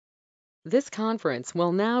This conference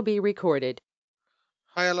will now be recorded.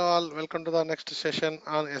 Hi, hello all. Welcome to the next session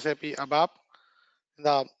on SAP ABAP. In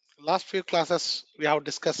the last few classes, we have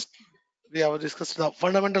discussed the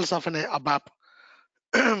fundamentals of an ABAP,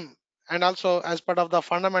 and also as part of the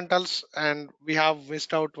fundamentals, and we have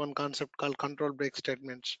missed out one concept called control break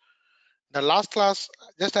statements. The last class,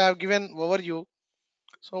 just I have given overview.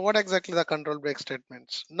 So, what exactly the control break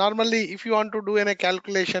statements? Normally, if you want to do any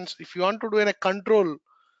calculations, if you want to do any control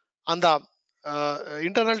on the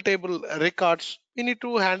internal table records, we need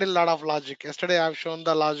to handle a lot of logic. Yesterday I have shown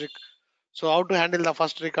the logic. So how to handle the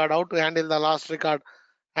first record, how to handle the last record,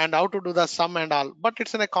 and how to do the sum and all. But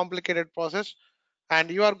it's in a complicated process,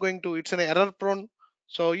 and you are going to, it's an error prone.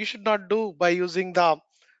 So you should not do by using the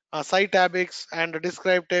site abx and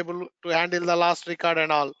describe table to handle the last record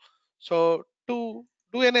and all. So to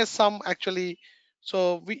do in a sum actually,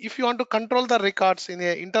 so if you want to control the records in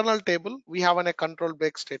a internal table, we have a control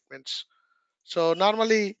break statements. So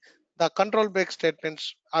normally the control break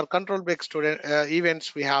statements or control break student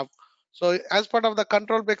events we have. So as part of the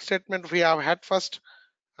control break statement, we have at first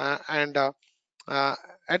and uh,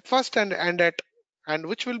 at first and end at, and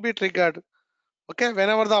which will be triggered. Okay,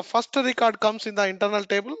 whenever the first record comes in the internal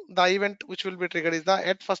table, the event which will be triggered is the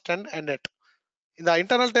at first and end at. In the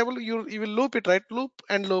internal table, you will loop it, right? Loop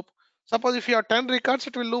and loop. Suppose if you have 10 records,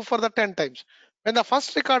 it will loop for the 10 times. When the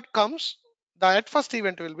first record comes, the at first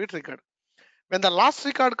event will be triggered. When the last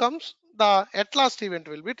record comes, the at last event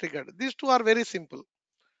will be triggered. These two are very simple.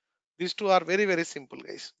 These two are very, very simple,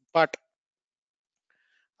 guys. But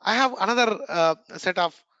I have another set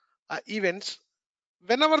of events.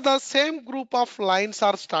 Whenever the same group of lines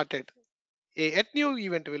are started, a at new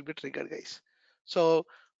event will be triggered, guys. So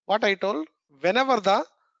what I told, whenever the,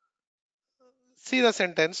 see the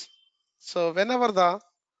sentence. So whenever the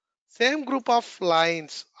same group of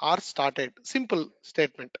lines are started, simple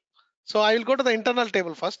statement. So I will go to the internal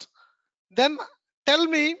table first. Then tell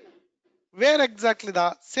me where exactly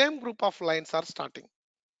the same group of lines are starting.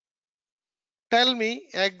 Tell me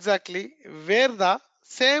exactly where the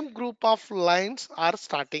same group of lines are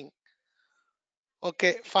starting.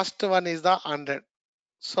 Okay, first one is the 100.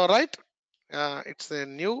 So right, it's a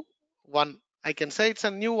new one. I can say it's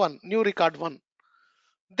a new one, new record one.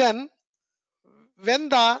 Then when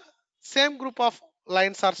the same group of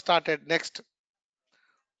lines are started, next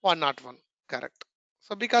 101, correct.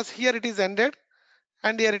 So because here it is ended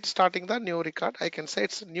and here it's starting the new record, I can say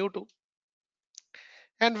it's new two.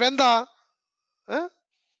 And when uh, the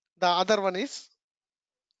other one is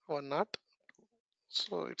 1 not,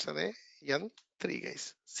 so it's an a n3,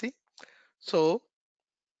 guys. See, so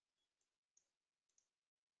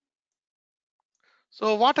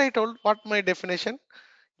what I told, what my definition,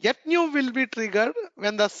 yet new will be triggered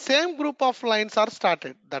when the same group of lines are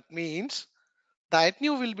started. That means the at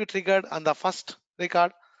new will be triggered on the first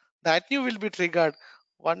record. The at new will be triggered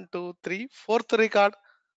 1 2 3 fourth record.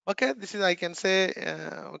 Okay, this is, I can say,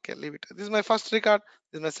 okay, leave it. This is my first record,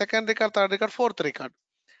 this is my second record, third record, fourth record,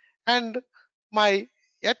 and my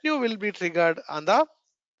at new will be triggered on the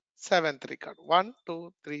seventh record. 1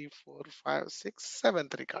 2 3 4 5 6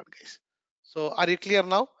 seventh record, guys. So are you clear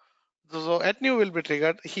now? So at new will be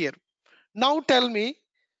triggered here. Now tell me,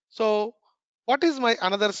 so what is my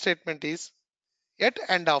another statement is at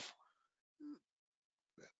end of,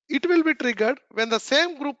 it will be triggered when the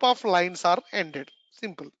same group of lines are ended.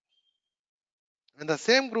 Simple. When the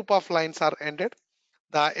same group of lines are ended,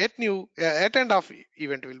 the at new at end of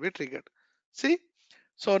event will be triggered. See,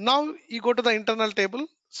 so now you go to the internal table.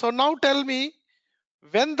 So now tell me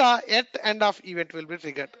when the at end of event will be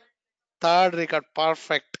triggered. Third record,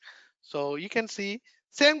 perfect. So you can see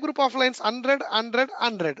same group of lines 100 100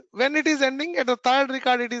 100. When it is ending at the third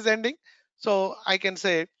record, it is ending. So I can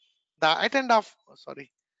say the at end of,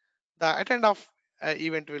 sorry, the at end of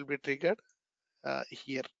event will be triggered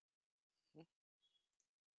here.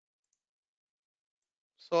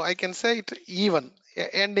 So I can say it even,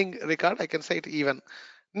 ending record, I can say it even.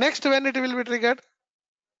 Next, when it will be triggered,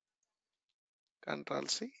 Control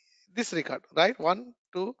C, this record, right? 1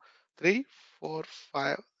 2 3 4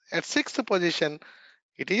 5. At sixth position,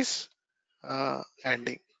 it is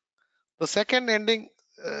ending. The second ending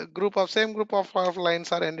group of same group of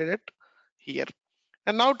lines are ended at here.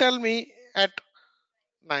 And now tell me at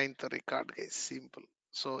ninth record, guys. Simple.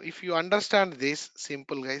 So if you understand this,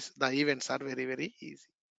 simple, guys, the events are very, very easy.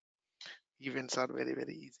 Events are very,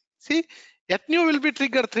 very easy. See, at new will be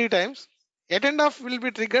triggered 3 times. At end of will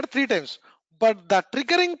be triggered 3 times. But the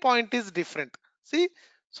triggering point is different. See,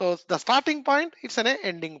 so the starting point, it's an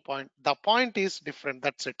ending point. The point is different.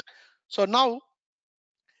 That's it. So now,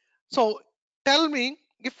 so tell me,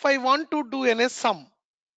 if I want to do any sum,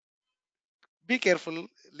 be careful,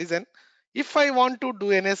 listen. If I want to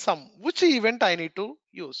do a sum, which event I need to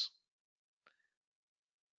use?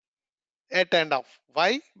 At end of.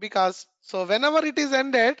 Why? Because so whenever it is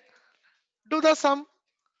ended, do the sum.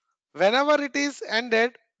 Whenever it is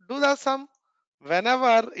ended, do the sum.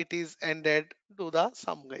 Whenever it is ended, do the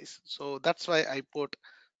sum, guys. So that's why I put,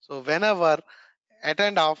 so whenever at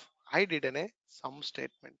end of, I did a sum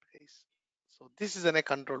statement, guys. So this is a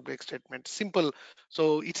control break statement, simple.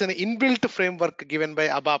 So it's an inbuilt framework given by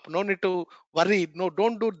ABAP. No need to worry. No,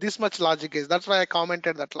 don't do this much logic, guys. That's why I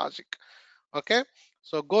commented that logic. Okay.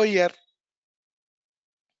 So go here.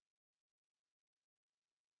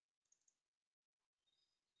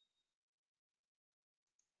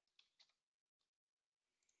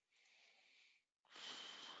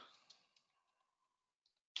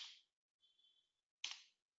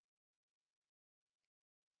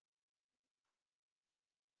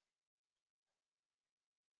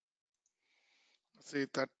 See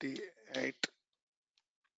 38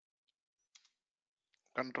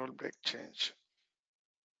 control break change.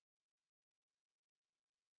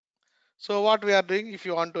 So what we are doing, if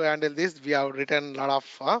you want to handle this, we have written a lot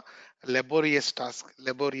of laborious task.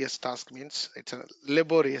 Laborious task means it's a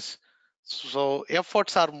laborious. So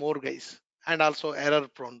efforts are more, guys, and also error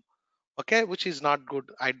prone. Okay, which is not good.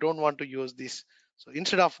 I don't want to use this. So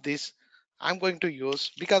instead of this, I'm going to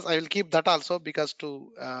use, because I will keep that also, because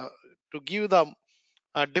to give the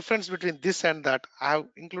difference between this and that, I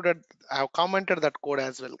have commented that code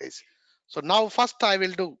as well, guys. So now first I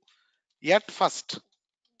will do yet first,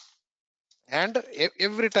 and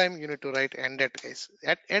every time you need to write end at, guys.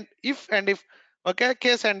 At and if, okay,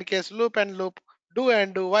 case and case, loop and loop, do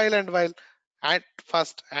and do, while at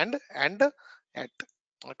first and at.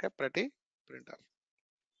 Okay, pretty printer.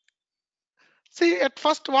 See, at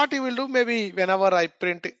first what you will do, maybe whenever I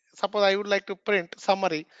print, suppose I would like to print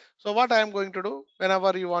summary. So what I am going to do,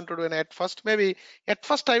 whenever you want to do an at first, maybe at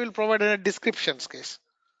first I will provide a descriptions, case.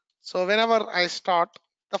 So whenever I start,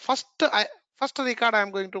 the first record I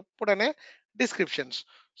am going to put in a descriptions.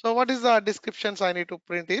 So what is the descriptions I need to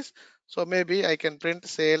print is, so maybe I can print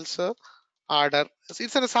sales order.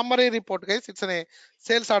 It's a summary report, guys. It's a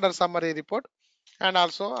sales order summary report, and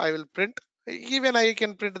also I will print, even I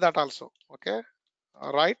can print that also. Okay,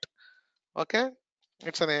 all right. Okay,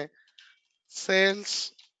 it's a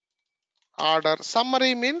sales order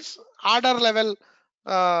summary means order level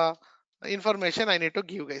uh, information I need to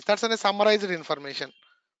give, guys. That's a summarized information.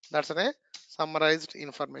 That's a summarized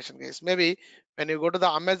information, guys. Maybe when you go to the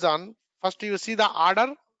Amazon, first you see the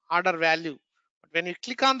order value. When you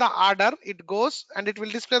click on the order, it goes and it will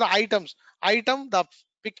display the items. Item, the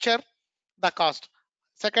picture, the cost.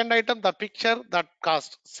 Second item, the picture, that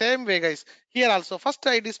cost. Same way, guys. Here also, first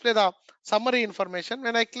I display the summary information.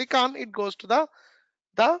 When I click on, it goes to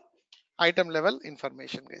the item level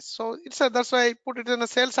information, guys. So that's why I put it in a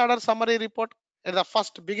sales order summary report at the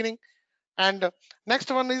first beginning. And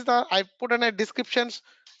next one is the I put in a descriptions,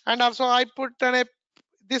 and also I put in a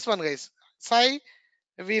this one, guys. Psi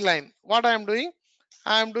V line. What I am doing?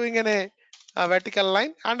 I am doing in a vertical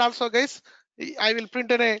line, and also, guys, I will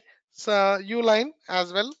print in a U line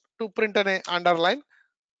as well to print in a underline.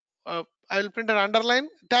 I will print an underline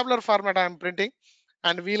tabular format. I am printing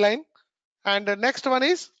and V line, and the next one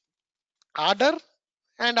is order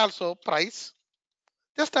and also price.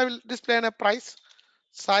 Just I will display in a price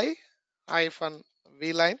psi hyphen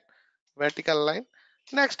V line vertical line.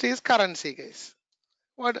 Next is currency, guys.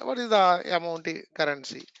 What is the amount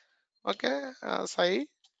currency? Okay, psi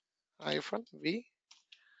hyphen V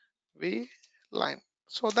line.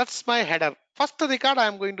 So that's my header. First record I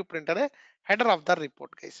am going to print a header of the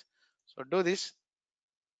report, guys. So do this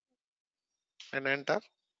and enter,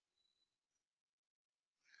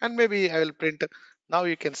 and maybe I will print. Now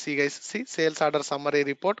you can see, guys. See sales order summary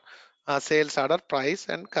report, sales order price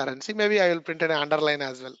and currency. Maybe I will print an underline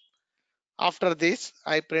as well. After this,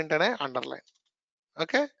 I print an underline.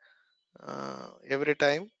 Okay, every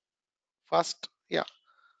time first, yeah,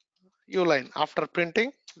 U line. After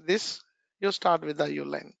printing this, you start with the U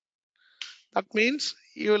line. That means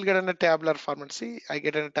you will get in a tabular format. See, I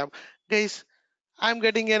get in a tab. Guys, I'm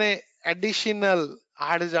getting in a additional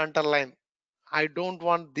horizontal line. I don't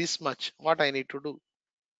want this much. What I need to do?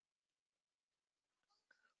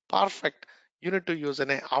 Perfect. You need to use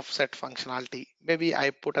an offset functionality. Maybe I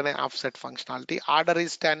put an offset functionality. Order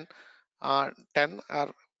is 10, 10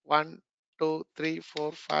 or 1, 2, 3,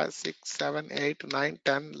 4, 5, 6, 7, 8, 9,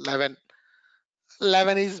 10, 11.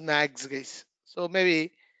 11 is max, guys. So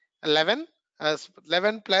maybe 11 as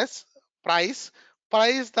 11 plus price.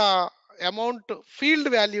 Price, the amount field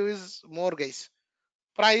value is more, guys.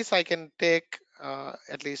 Price I can take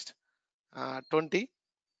at least 20,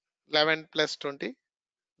 11 plus 20,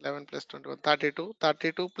 11 plus 21, 32,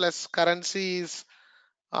 32 plus currency is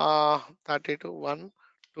 32, 1,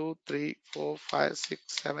 2, 3, 4, 5, 6,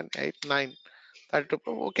 7, 8, 9, 32.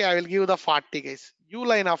 Okay, I will give the 40, guys. You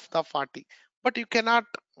line of the 40, but you cannot,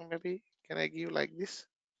 maybe, can I give like this?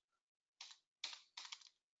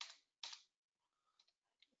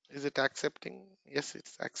 Is it accepting? Yes,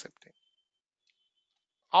 it's accepting.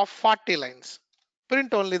 Of 40 lines.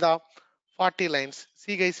 Print only the 40 lines.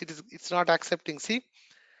 See, guys, it's not accepting. See,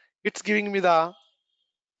 it's giving me the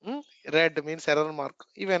red means error mark.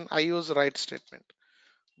 Even I use write statement.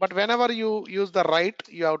 But whenever you use the write,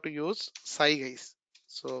 you have to use psi, guys.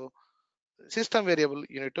 So system variable,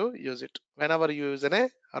 you need to use it whenever you use a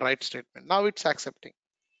write statement. Now it's accepting.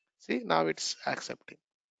 See, now it's accepting.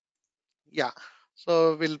 Yeah.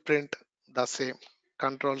 So we'll print the same.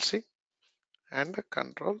 Control C and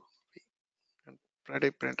Control V and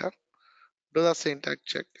ready printer. Do the syntax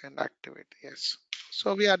check and activate. Yes.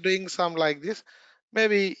 So we are doing some like this.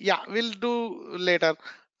 Maybe, yeah, we'll do later.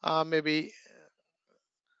 Maybe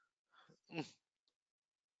mm,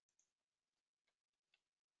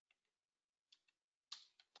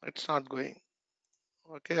 it's not going.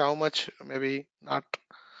 Okay, how much? Maybe not.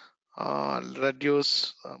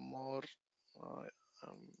 Reduce more. Uh,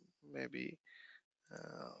 um, maybe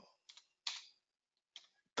uh,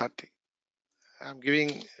 30. I'm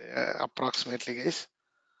giving approximately, guys.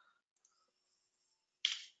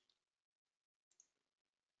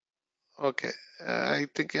 Okay, I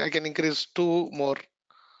think I can increase two more.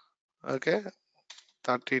 Okay,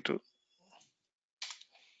 32.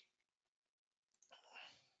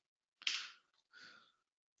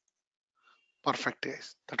 Perfect,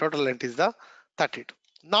 guys. The total length is the 32.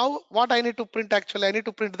 Now, what I need to print actually, I need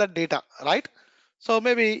to print the data, right? So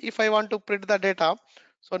maybe if I want to print the data,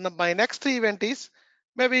 so my next event is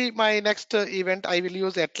maybe my next event I will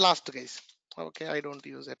use at last, guys. Okay, I don't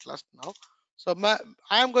use at last now. So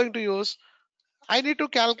I am going to use, I need to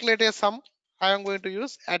calculate a sum. I am going to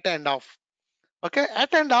use at end of. Okay,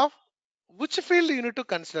 at end of, which field you need to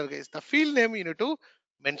consider, guys? The field name you need to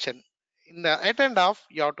mention. In the at end of,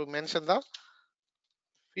 you have to mention the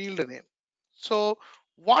field name. So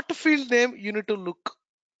what field name you need to look?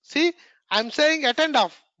 See, I'm saying at end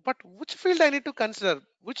of, but which field I need to consider?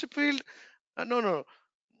 Which field? No, no,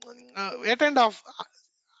 at end of.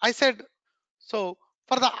 I said so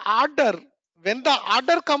for the order. When the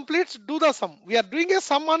order completes, do the sum. We are doing a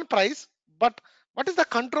sum on price, but what is the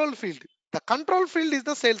control field? The control field is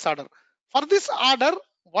the sales order. For this order,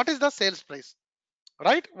 what is the sales price?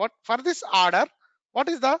 Right? What for this order? What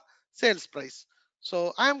is the sales price?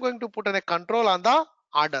 So I am going to put in a control on the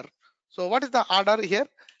order. So what is the order here?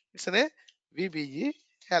 It's in a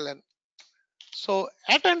VBELN. So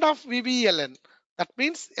at end of VBELN, that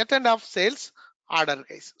means at end of sales order,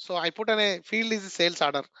 guys. So I put in a field is sales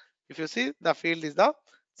order. If you see, the field is the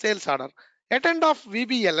sales order. At end of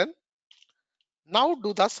VBELN, now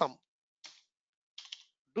do the sum.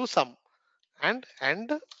 Do sum and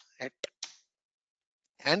at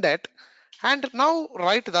and at and now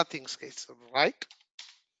write the things, guys. Right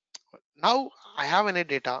now I have any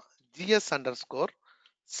data gs underscore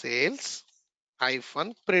sales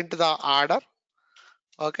hyphen print the order.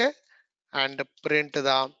 Okay, and print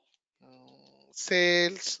the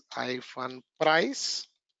sales hyphen price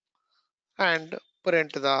and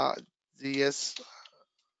print the gs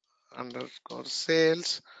underscore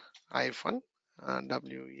sales hyphen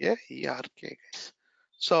WAERK, guys.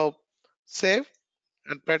 So save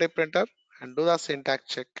and print a printer and do the syntax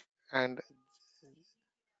check and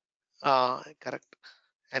correct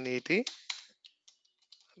NET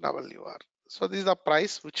WR. So this is the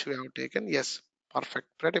price which we have taken. Yes, perfect.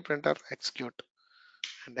 Pretty printer, execute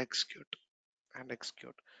and execute and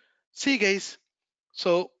execute. See, guys.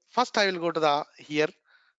 So first I will go to the here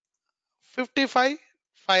 55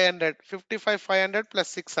 500 55 500 plus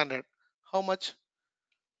 600. How much?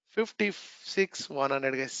 56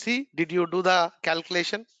 100, guys. See, did you do the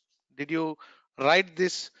calculation? Did you write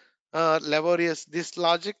this laborious this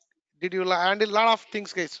logic? Did you handle a lot of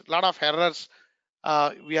things, guys? A lot of errors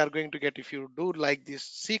we are going to get if you do like this.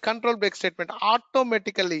 See, control break statement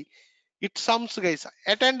automatically it sums, guys.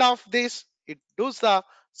 At end of this it does the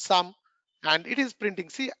sum and it is printing.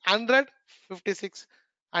 See, 100 56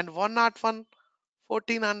 and 101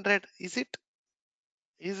 1400. Is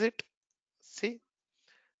it see,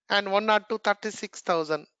 and 102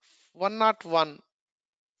 36,000 101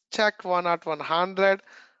 check 101 100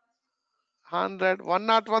 100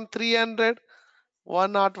 101 300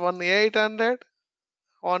 101 800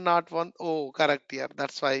 101. Oh, correct here.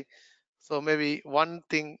 That's why. So maybe one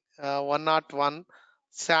thing 101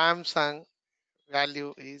 Samsung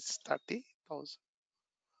value is 30,000.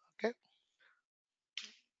 Okay.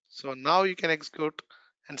 So now you can execute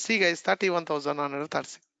and see guys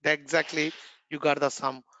 31,136. Exactly you got the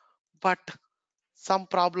sum. But some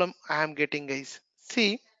problem I am getting guys.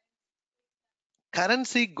 See,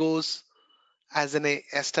 currency goes as an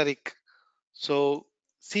asterisk. So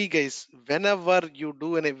see guys, whenever you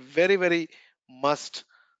do in a very must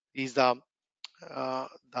is the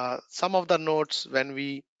some of the notes when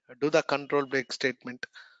we do the control break statement.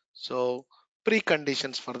 So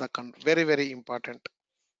preconditions for the very important.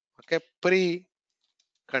 Okay,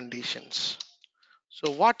 preconditions.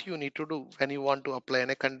 So what you need to do when you want to apply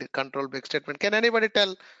a control break statement? Can anybody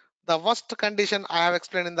tell the first condition I have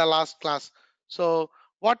explained in the last class? So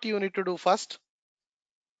what you need to do first?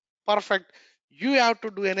 Perfect. You have to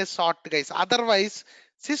do any sort guys. Otherwise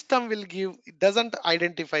system will give, it doesn't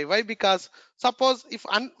identify. Why? Because suppose if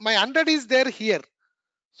my 100 is there here.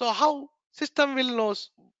 So how system will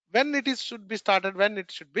knows when it is should be started, when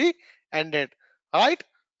it should be ended, right?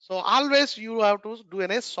 So always you have to do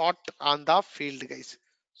a sort on the field, guys.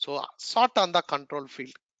 So sort on the control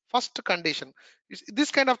field. First condition.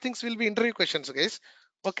 This kind of things will be interview questions, guys.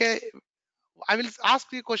 Okay, I will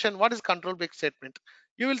ask you a question. What is control break statement?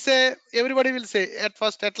 You will say everybody will say at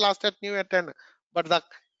first, at last, at new, at end. But the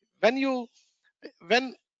when you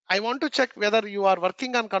when I want to check whether you are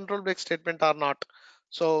working on control break statement or not.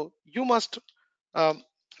 So you must um,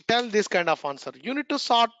 tell this kind of answer. You need to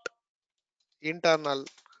sort internal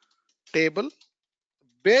table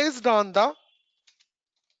based on the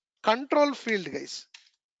control field, guys.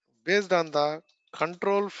 Based on the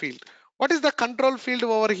control field. What is the control field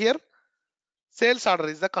over here? Sales order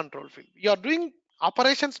is the control field. You are doing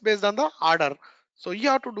operations based on the order. So you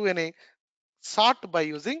have to do any sort by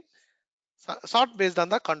using sort based on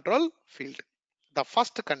the control field. The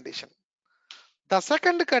first condition. The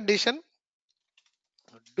second condition,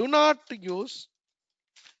 do not use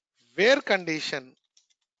where condition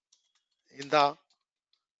in the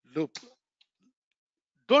loop.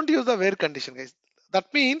 Don't use the where condition, guys.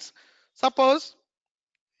 That means, suppose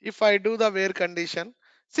if I do the where condition,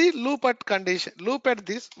 see loop at condition, loop at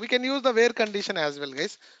this, we can use the where condition as well,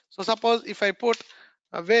 guys. So suppose if I put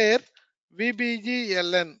where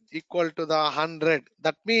VBGLN equal to the 100,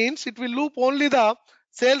 that means it will loop only the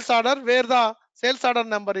sales order where the sales order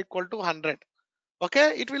number equal to 100.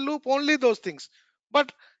 Okay, it will loop only those things.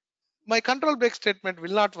 But my control break statement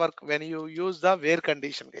will not work when you use the where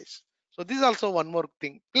condition, guys. So this is also one more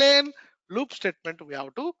thing. Plain loop statement we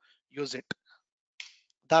have to use it.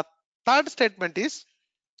 The third statement is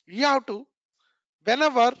you have to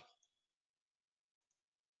whenever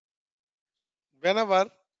whenever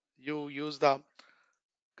you use the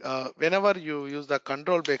whenever you use the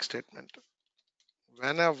control break statement,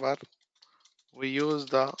 whenever we use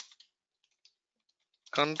the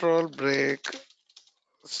control break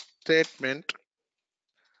statement,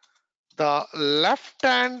 the left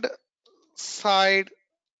hand side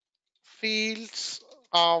fields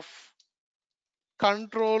of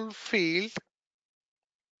control field,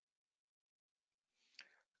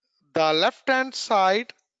 the left hand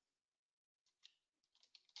side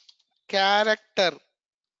character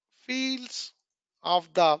fields of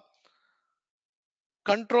the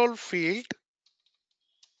control field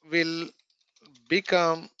will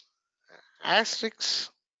become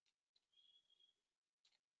asterisk.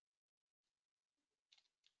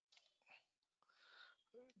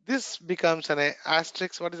 This becomes an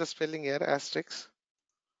asterisk. What is the spelling here? Asterisk.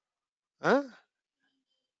 Huh?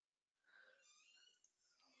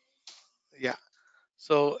 Yeah.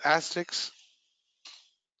 So asterisk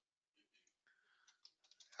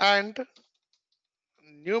and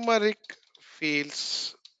numeric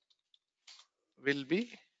fields will be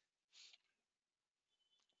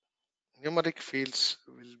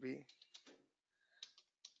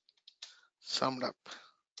summed up.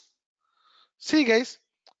 See guys,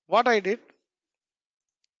 what I did,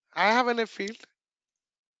 I have in a field,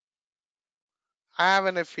 I have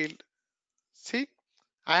in a field. See,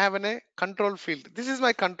 I have in a control field. This is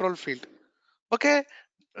my control field. Okay,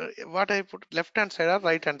 what I put left hand side or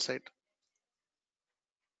right hand side?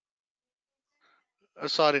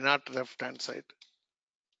 Sorry, not left hand side.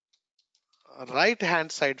 Right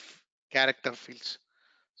hand side character fields.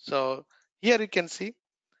 So here you can see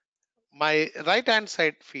my right hand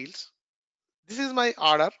side fields. This is my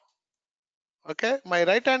order. Okay, my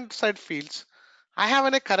right hand side fields. I have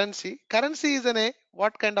in a currency. Currency is in a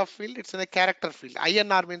what kind of field? It's in a character field.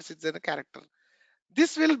 INR means it's in a character.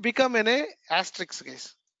 This will become in a asterisk,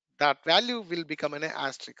 guys. That value will become an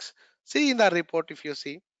asterisk. See in the report if you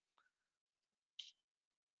see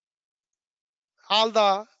all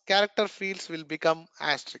the character fields will become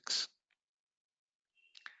asterisks,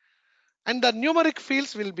 and the numeric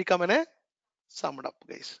fields will become a summed up,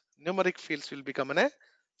 guys. Numeric fields will become a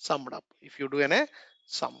summed up if you do a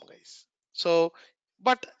sum, guys. So,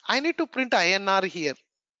 but I need to print INR here.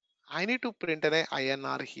 I need to print an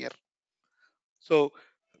INR here. So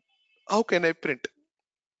how can I print?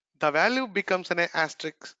 The value becomes an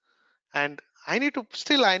asterisk, and I need to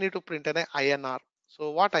print an INR.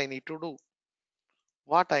 So what I need to do?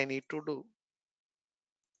 What I need to do?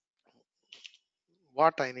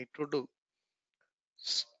 What I need to do?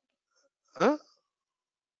 S- huh?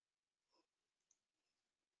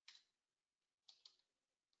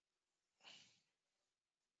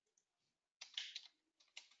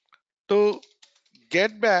 To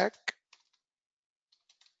get back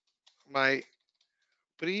my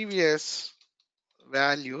previous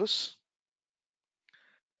values,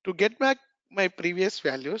 to get back my previous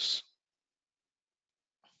values,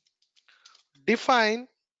 define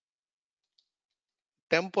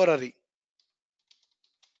temporary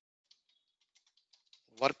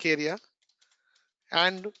work area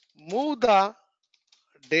and move the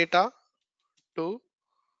data to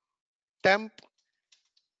temp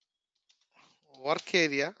work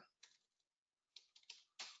area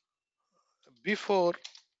before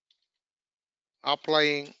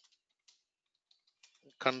applying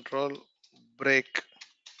control break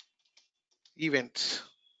events.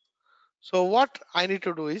 So what I need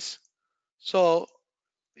to do is, so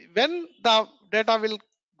when the data will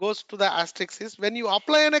goes to the asterisk is when you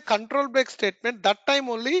apply a control break statement, that time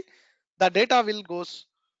only the data will goes,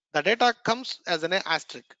 the data comes as an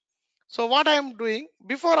asterisk. So what I am doing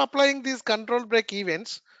before applying these control break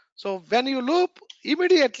events, so when you loop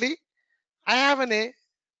immediately, I have a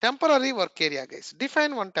temporary work area, guys.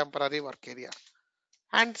 Define one temporary work area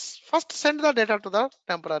and first send the data to the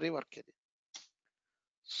temporary work area.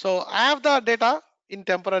 So I have the data in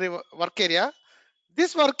temporary work area.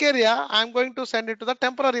 This work area, I'm going to send it to the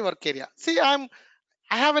temporary work area. See, I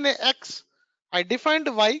have an X, I defined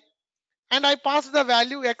Y, and I passed the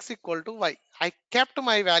value X equal to Y. I kept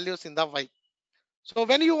my values in the Y. So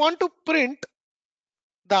when you want to print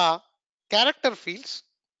the character fields,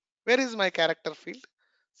 where is my character field?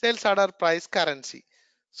 Sales order price currency.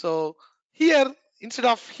 So here, instead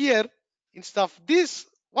of this,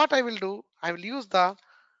 what I will do, I will use the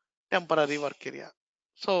temporary work area.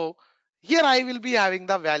 So here I will be having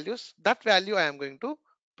the values. That value I am going to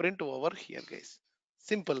print over here, guys.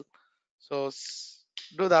 Simple. So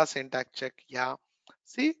do the syntax check. Yeah.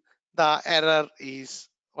 See, the error is,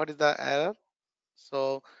 what is the error?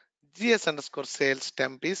 So GS underscore sales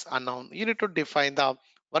temp is unknown. You need to define the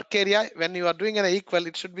work area. When you are doing an equal,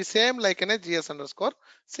 it should be same like in a GS underscore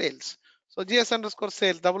sales. So GS underscore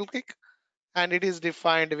sales, double click, and it is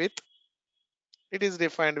defined with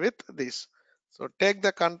this. So take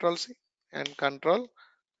the control C and control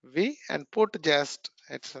V and put just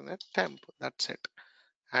it's in a temp. That's it.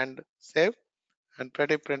 And save and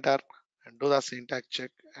pretty printer and do the syntax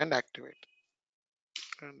check and activate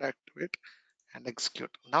and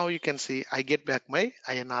execute. Now you can see I get back my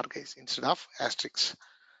INR, guys, instead of asterisks.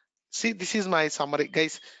 See, this is my summary,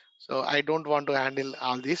 guys. So I don't want to handle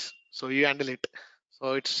all this. So you handle it.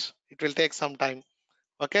 So it will take some time.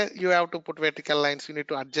 Okay, you have to put vertical lines. You need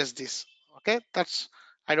to adjust this. Okay, that's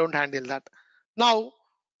I don't handle that. Now,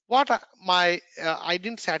 what I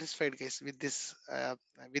didn't satisfied, guys, with this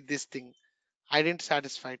thing. I didn't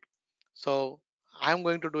satisfied. So I'm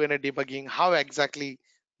going to do in a debugging how exactly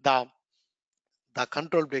the the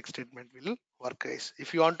control break statement will work, guys.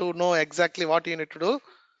 If you want to know exactly what you need to do,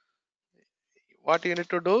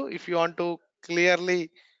 if you want to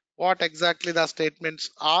clearly what exactly the statements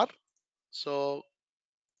are, so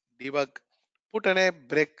debug, put in a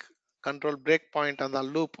break control break point on the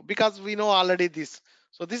loop because we know already this.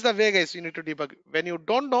 So this is the way, guys, you need to debug. When you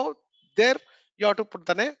don't know there, you have to put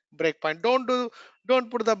the break point. Don't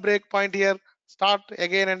put the break point here. Start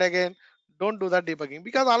again and again. Don't do that debugging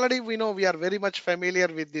because already we know we are very much familiar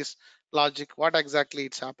with this logic, what exactly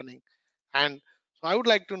it's happening. And so I would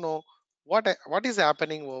like to know what is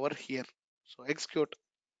happening over here. So execute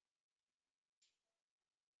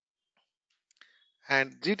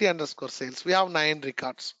and GT underscore sales. We have 9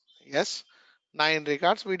 records. Yes, 9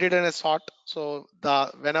 records. We did in a sort. So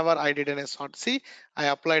the whenever I did in a sort, see, I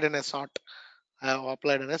applied in a sort. I have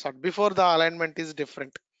applied in a sort. Before the alignment is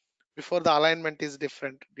different. Before the alignment is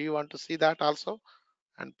different. Do you want to see that also?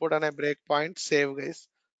 And put on a breakpoint, save, guys.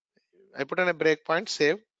 I put on a breakpoint,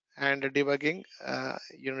 save, and debugging.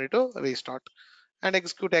 You need to restart and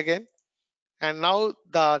execute again. And now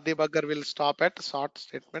the debugger will stop at sort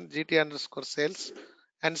statement GT underscore sales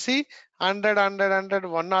and see 100, 100,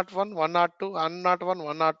 101, 102, 101,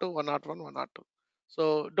 102, 101, 102.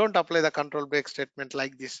 So don't apply the control break statement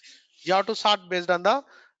like this. You have to sort based on the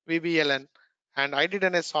VBLN, and I did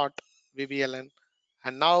a sort VBLN,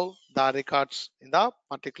 and now the records in the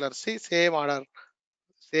particular see same order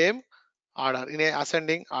in a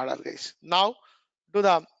ascending order, guys. Now do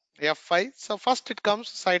the F5. So first it comes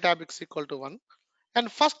site tab is equal to 1, and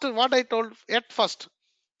first what I told at first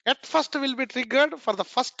will be triggered for the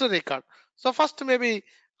first record. So first maybe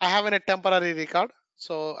I have a temporary record.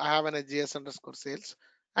 So I have a GS underscore sales,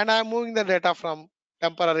 and I am moving the data from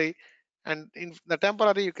temporary, and in the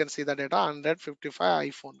temporary you can see the data 155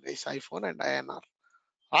 iPhone, guys, iPhone and INR,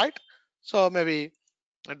 right? So maybe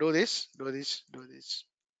I do this,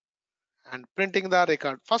 and printing the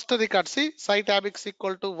record. First record, see site tab is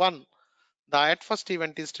equal to 1. The at first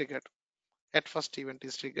event is triggered. At first event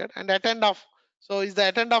is triggered, and attend off. So is the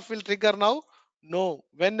attend off will trigger now? No.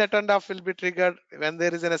 When attend off will be triggered? When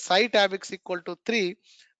there is a site tab is equal to 3,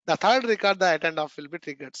 the third record the attend off will be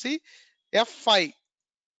triggered. See F5.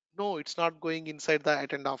 No, it's not going inside the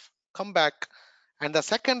attend off. Come back. And the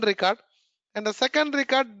second record,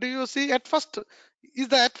 do you see at first? Is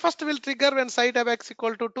the at first will trigger when site tab x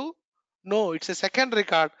equal to 2? No, it's a second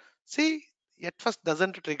record. See, at first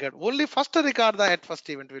doesn't trigger. Only first record the at first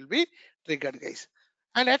event will be triggered, guys.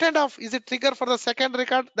 And attend off, is it trigger for the second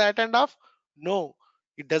record, the attend off? No,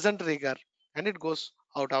 it doesn't trigger, and it goes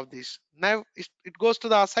out of this. Now it goes to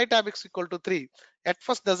the site tab x equal to 3. At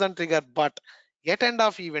first doesn't trigger, but attend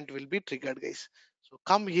off event will be triggered, guys. So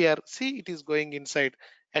come here, see it is going inside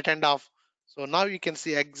attend off. So now you can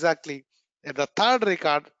see exactly at the third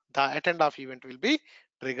record the attend off event will be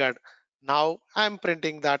triggered. Now I'm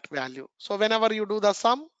printing that value. So whenever you do the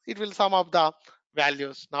sum, it will sum up the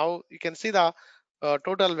values. Now you can see the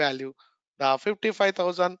total value, the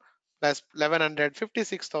 55,000 plus 1100,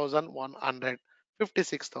 56,100,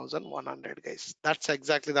 56,100, guys. That's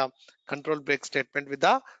exactly the control break statement with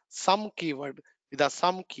the sum keyword,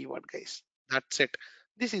 guys. That's it.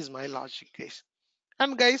 This is my logic, guys.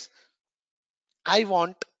 And guys, I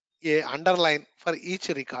want a underline for each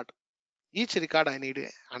record. Each record I need a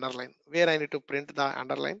underline. Where I need to print the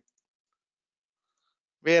underline?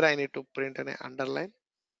 Where I need to print an underline?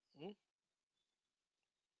 Hmm?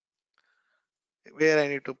 Where I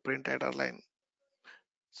need to print underline?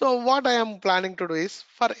 So what I am planning to do is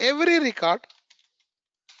for every record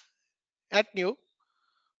at new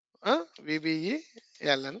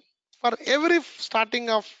VBELN, for every starting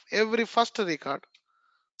of every first record,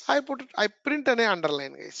 I print an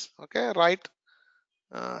underline, guys. Okay, write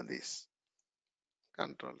this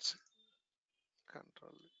controls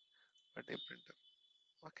control but a printer.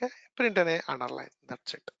 Okay, print an underline.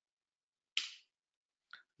 That's it.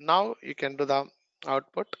 Now you can do the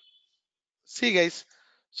output. See, guys.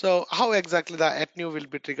 So how exactly the at new will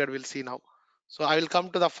be triggered? We'll see now. So I will come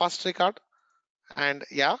to the first record, and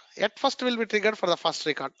yeah, at first will be triggered for the first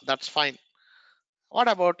record. That's fine. What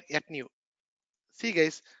about at new? See,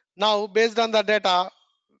 guys. Now based on the data,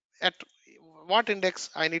 at what index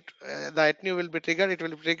I need the at new will be triggered. It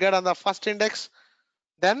will be triggered on the first index.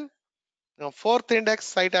 Then fourth index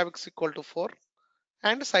site tab is equal to 4,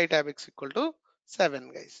 and site tab is equal to 7,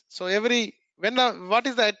 guys. So every when what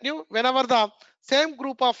is the at new? Whenever the same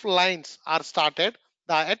group of lines are started,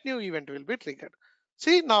 the at new event will be triggered.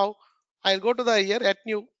 See, now I'll go to the here at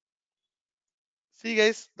new. See,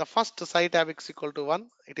 guys, the first site tab is equal to 1,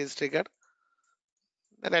 it is triggered.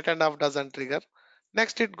 Then at end of doesn't trigger.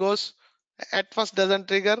 Next it goes at first doesn't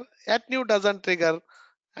trigger, at new doesn't trigger,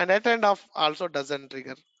 and at end of also doesn't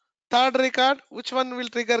trigger. Third record, which one will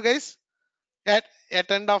trigger, guys? At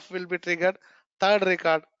end of will be triggered. Third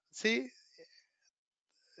record, see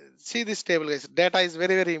this table, guys. Data is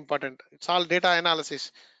very important. It's all data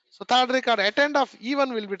analysis. So third record at end of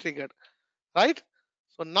even will be triggered, right?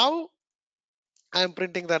 So now I am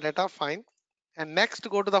printing the data, fine. And next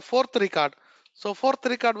go to the fourth record. So fourth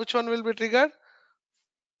record, which one will be triggered?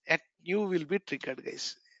 At new will be triggered,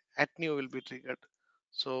 guys. At new will be triggered.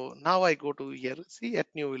 So now I go to here, see at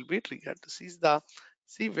new will be triggered.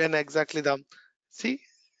 See when exactly the see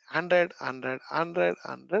 100, 100, 100,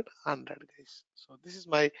 100, 100, guys. So this is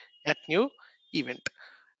my at new event.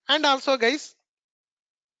 And also, guys,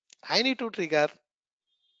 I need to trigger,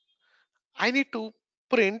 I need to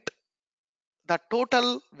print the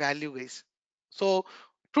total value, guys. So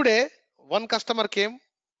today one customer came,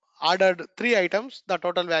 ordered 3 items, the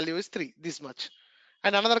total value is 3, this much.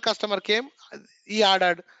 And another customer came, he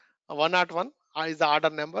ordered 101 is the order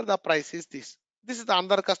number, the price is this. This is the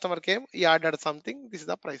another customer came, he ordered something, this is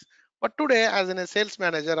the price. But today as in a sales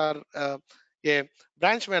manager or a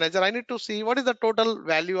branch manager, I need to see what is the total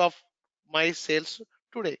value of my sales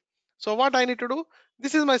today. So what I need to do,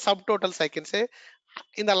 this is my subtotals. I can say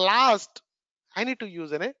in the last, I need to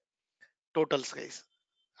use a totals, guys.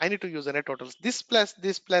 I need to use a totals. This plus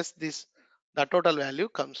this, the total value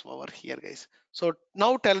comes over here, guys. So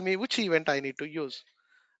now tell me which event I need to use.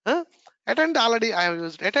 Huh? Attend already I have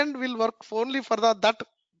used. Attend will work only for the that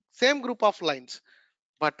same group of lines,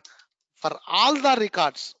 but for all the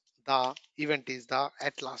records, the event is the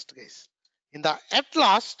at last, guys. In the at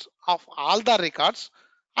last of all the records,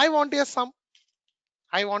 I want a sum.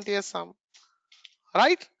 I want a sum,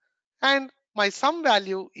 right? And my sum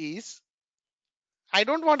value is, I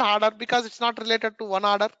don't want order because it's not related to one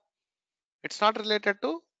order. It's not related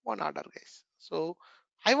to one order, guys. So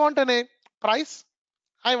I want in a price.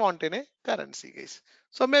 I want in a currency, guys.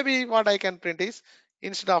 So maybe what I can print is,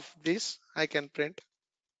 instead of this, I can print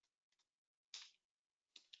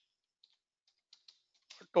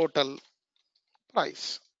total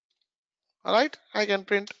price. All right, I can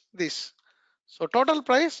print this. So total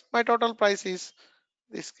price, my total price is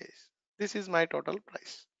this case. This is my total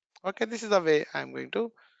price. Okay, this is the way I'm going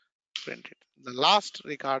to print it. The last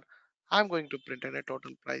record, I'm going to print in a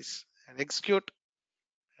total price and execute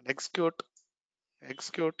and execute,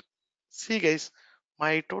 execute. See, guys,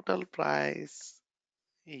 my total price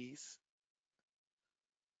is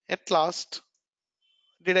at last.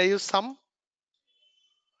 Did I use sum?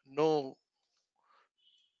 No.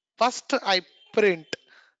 First I print,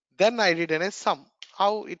 then I did in a sum.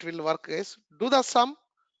 How it will work is, do the sum,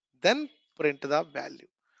 then print the value.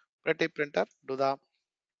 Pretty printer, do the,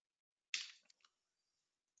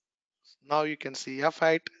 now you can see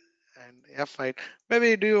F8 and F8.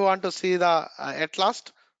 Maybe do you want to see the at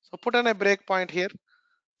last? So put in a breakpoint here,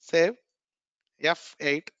 save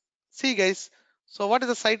F8. See, guys, so what is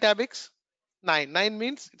the site abix? 9. 9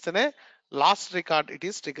 means it's in a last record, it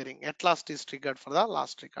is triggering. At last is triggered for the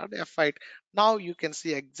last record, F8. Now you can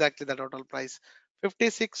see exactly the total price.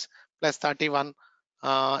 56 plus 31,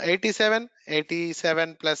 87,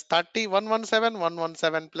 87 plus 30, 117,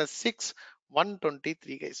 117 plus 6,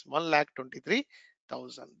 123, guys, 1,23,000.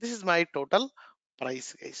 This is my total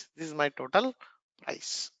price, guys. This is my total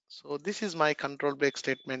price. So this is my control break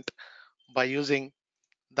statement by using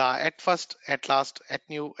the at first, at last, at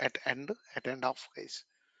new, at end of, guys.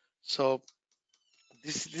 So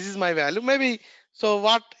this is my value. Maybe, so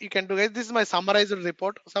what you can do, guys, this is my summarized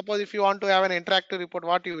report. Suppose if you want to have an interactive report,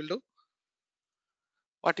 what you will do?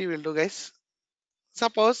 What you will do, guys?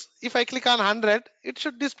 Suppose if I click on 100, it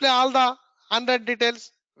should display all the 100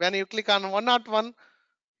 details. When you click on 101,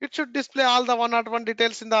 it should display all the 101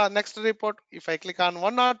 details in the next report. If I click on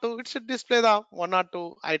 102, it should display the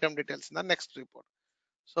 102 item details in the next report.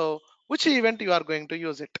 So which event you are going to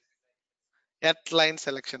use it? At line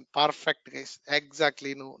selection. Perfect, guys.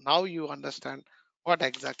 Exactly. No, now you understand what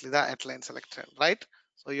exactly the at line selection, right?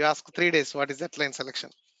 So you ask 3 days, what is at line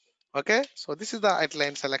selection? Okay, so this is the at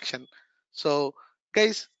line selection. So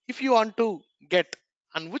guys, if you want to get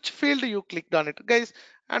on which field you clicked on it, guys,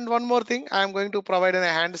 and one more thing, I am going to provide a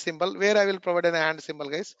hand symbol. Where I will provide a hand symbol,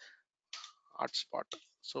 guys? Hotspot.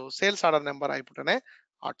 So sales order number, I put in a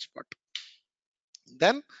hotspot.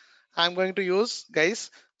 Then I'm going to use, guys,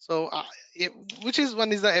 so which is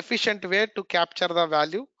one is the efficient way to capture the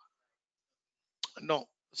value? No,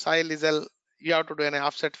 style is a, you have to do an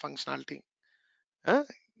offset functionality. Huh?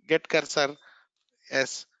 Get cursor,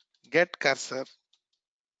 yes, get cursor,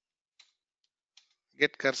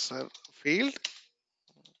 get cursor field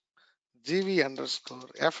gv underscore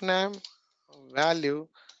fname value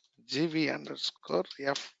gv underscore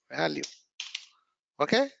f value.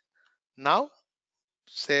 Okay, now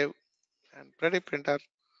save and pretty printer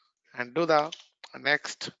and do the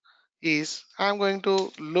next is, I'm going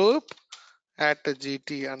to loop at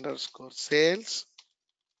gt underscore sales.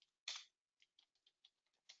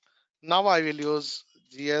 Now I will use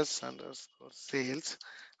gs underscore sales.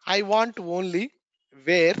 I want only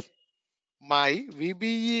where my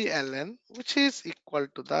VBELN, which is equal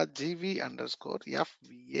to the GV underscore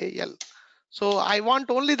FVAL. So I want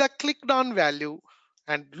only the clicked on value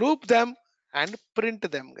and loop them and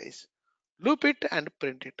print them, guys. Loop it and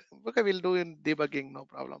print it. Okay, we'll do in debugging, no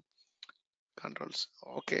problem. Controls.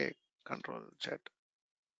 Okay, control Z,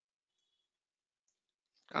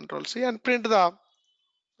 control C and print the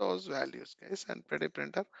those values, guys, and pretty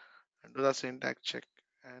printer and do the syntax check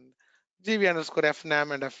and gv underscore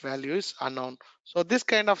fname and f value is unknown. So this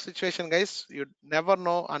kind of situation, guys, you never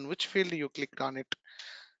know on which field you clicked on it,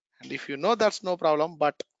 and if you know, that's no problem,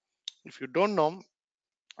 but if you don't know,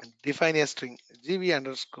 define a string gv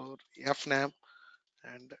underscore fname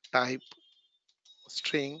and type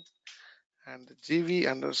string and GV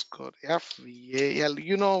underscore FVAL.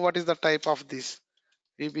 You know what is the type of this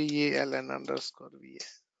VBALN underscore VA.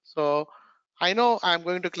 So I know I'm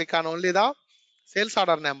going to click on only the sales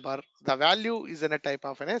order number. The value is in a type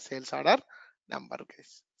of a sales order number,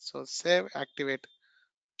 guys. So save, activate,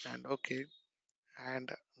 and okay.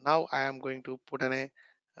 And now I am going to put a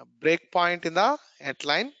breakpoint in the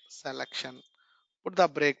headline selection. Put the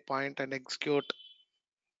breakpoint and execute.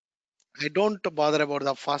 I don't bother about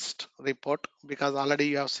the first report because already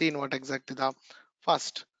you have seen what exactly the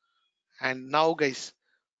first. And now guys,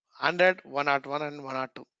 100, 101 and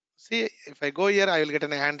 102. See, if I go here, I will get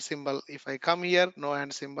a hand symbol. If I come here, no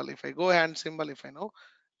hand symbol. If I go hand symbol, if I know,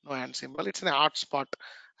 no hand symbol. It's an hotspot.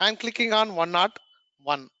 I'm clicking on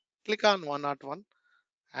 101. Click on 101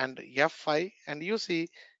 and F5 and you see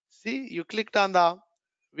you clicked on the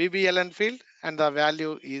VBLN field and the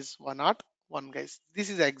value is 101, guys.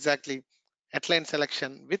 This is exactly headline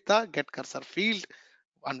selection with the get cursor field.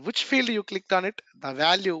 On which field you clicked on it, the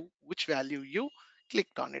value, which value you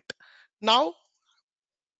clicked on it. Now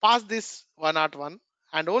pass this 101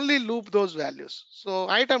 and only loop those values. So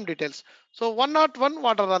item details. So 101,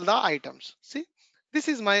 what are all the items? See, this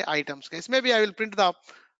is my items, guys. Maybe I will print the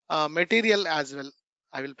material as well.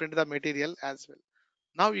 I will print the material as well.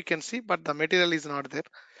 Now you can see, but the material is not there.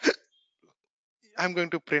 I'm going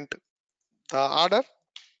to print the order.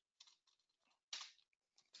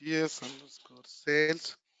 GS underscore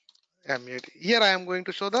sales MAT. Here I am going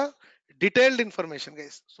to show the detailed information,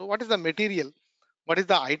 guys. So what is the material? What is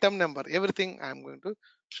the item number? Everything I am going to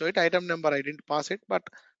show it. Item number I didn't pass it, but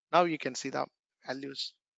now you can see the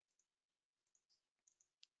values.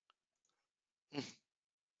 Mm.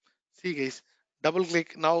 See guys, double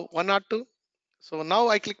click now 102. So now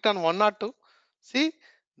I clicked on 102. See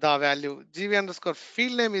the value GV underscore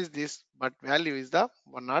field name is this, but value is the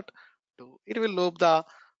 102. It will loop the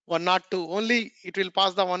 102 only. It will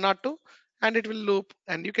pass the 102 and it will loop.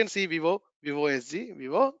 And you can see Vivo SG,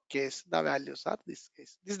 Vivo case. The values are this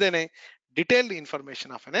case. This is then a detailed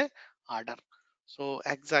information of an order. So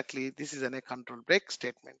exactly this is a control break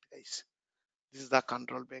statement, guys. This is the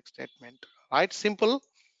control break statement. Right? Simple.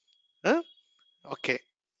 Huh? Okay.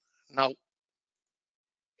 Now,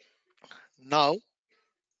 now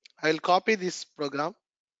I will copy this program.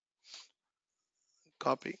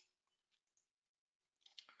 Copy,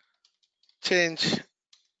 change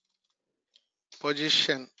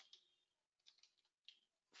position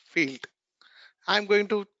field. I'm going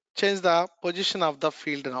to change the position of the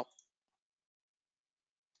field now.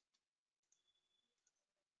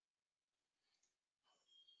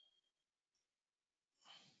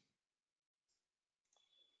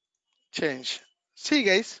 Change. See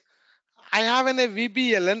guys, I have a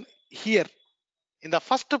VBLN here in the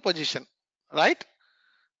first position, right?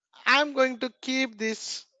 I'm going to keep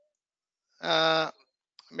this,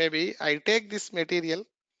 maybe I take this material,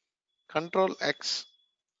 Control X.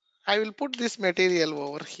 I will put this material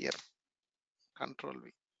over here, Control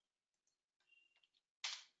V.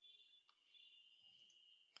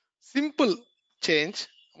 Simple change.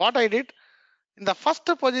 What I did, in the first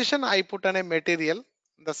position, I put on a material.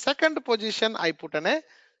 In the second position, I put on a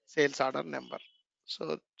sales order number.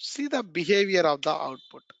 So see the behavior of the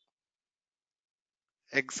output.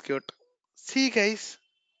 Execute. See guys.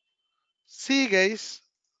 See guys.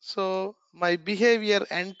 So my behavior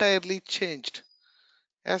entirely changed.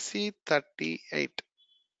 SE38.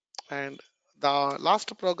 And the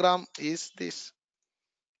last program is this.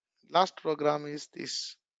 Last program is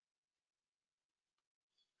this.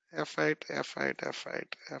 F8, F8, F8,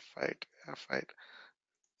 F8, F8.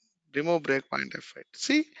 Remove breakpoint F8.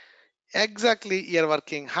 See, exactly you're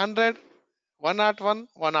working 100, 101,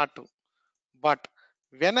 102. But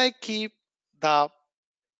when I keep the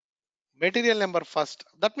material number first,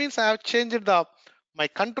 that means I have changed the my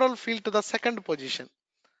control field to the second position.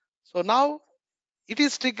 So now it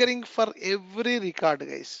is triggering for every record,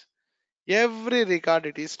 guys. Every record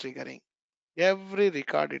it is triggering. Every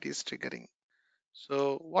record it is triggering.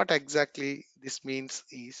 So what exactly this means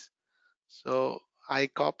is, so I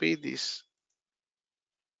copy this,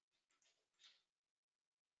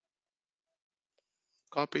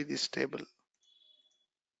 copy this table,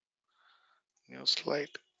 new slide,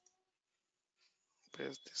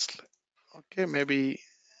 paste this slide. Okay, maybe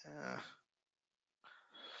uh,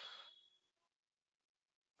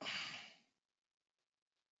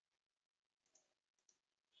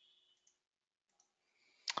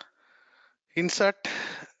 insert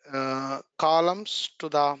columns to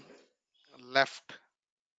the left.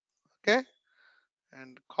 Okay,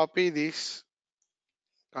 and copy this,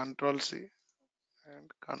 Control C and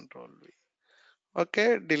Control V.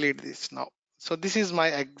 Okay, delete this now. So this is my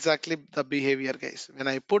exactly the behavior, guys. When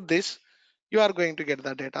I put this, you are going to get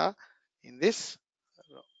the data in this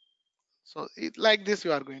row. So like this,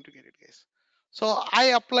 you are going to get it, guys. So I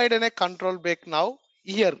applied in a control break now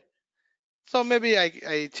here. So maybe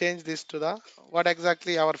I change this to the what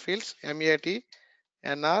exactly our fields MAT,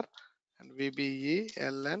 NR, and VBE,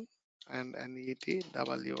 LN, and NET,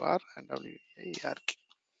 WR, and WER.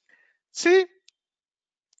 See,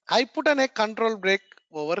 I put in a control break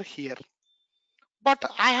over here, but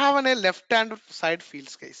I have a left hand side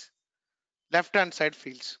fields, guys. Left hand side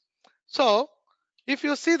fields. So if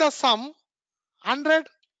you see the sum 100,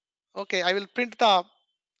 okay, I will print the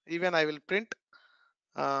even I will print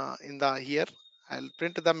in the here. I'll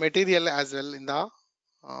print the material as well in the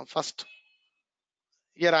first.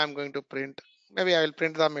 Here I am going to print. Maybe I will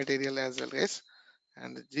print the material as well, guys.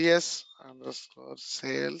 And GS underscore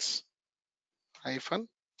sales hyphen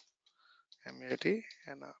MAT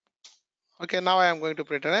and okay, now I am going to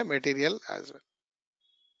print a material as well.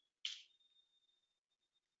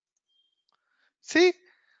 See,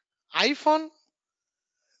 iPhone,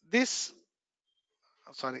 this,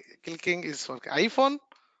 sorry, clicking is for iPhone,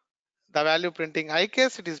 the value printing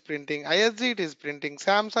iCase, it is printing ISG, it is printing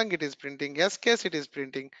Samsung, it is printing SCase, it is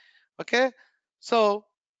printing. Okay, so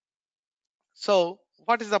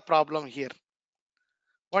what is the problem here?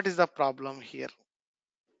 What is the problem here?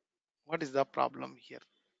 What is the problem here?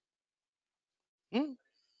 Hmm?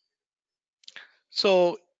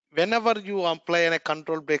 So whenever you apply a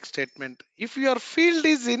control break statement, if your field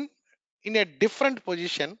is in a different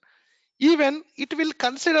position, even it will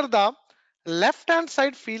consider the left hand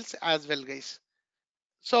side fields as well, guys.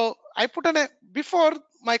 So I put in a before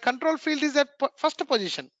my control field is at first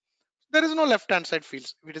position. There is no left hand side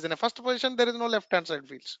fields. If it is in a first position, there is no left hand side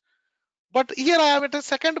fields. But here I have at a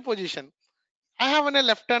second position. I have in a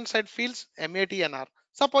left hand side fields MAT and R.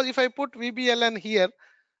 Suppose if I put VBLN here,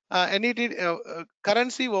 NET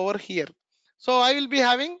currency over here. So I will be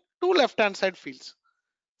having two left hand side fields.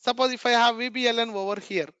 Suppose if I have VBLN over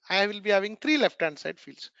here, I will be having three left hand side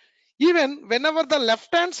fields. Even whenever the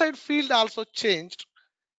left hand side field also changed,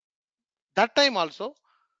 that time also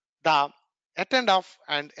the attend off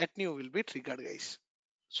and at new will be triggered, guys.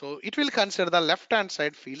 So it will consider the left hand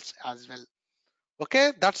side fields as well.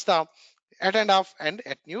 Okay, that's the attend off and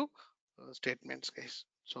at new statements, guys.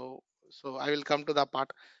 So I will come to the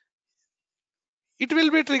part. It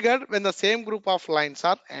will be triggered when the same group of lines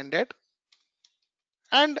are ended,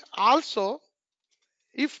 and also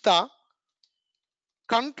if the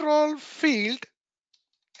control field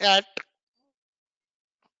at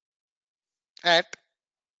at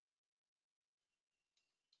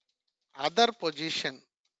other position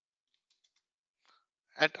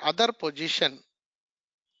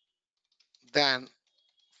than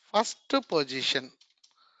first position.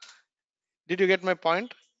 Did you get my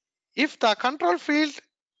point? If the control field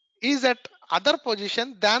is at other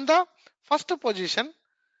position than the first position,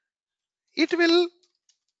 it will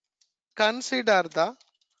consider the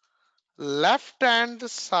left hand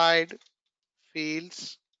side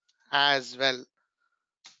fields as well.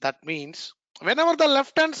 That means whenever the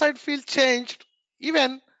left hand side field changed,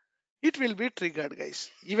 even it will be triggered, guys.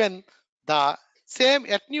 Even the same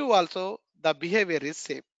at new also the behavior is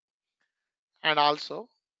same, and also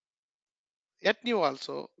at new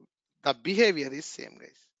also the behavior is same,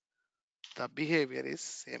 guys. The behavior is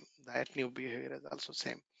same. The at new behavior is also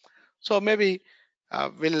same. So maybe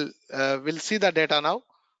we'll see the data now.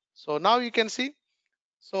 So now you can see.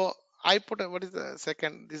 So I put what is the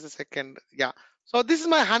second? This is second. Yeah. So this is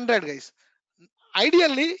my 100, guys.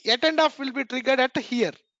 Ideally, at and off will be triggered at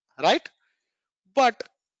here, right? But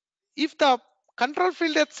if the control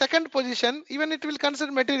field at second position, even it will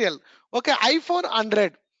consider material. Okay, iPhone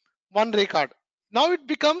 100, one record. Now it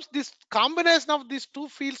becomes this combination of these two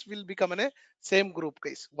fields will become in a same group,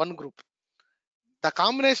 guys. One group. The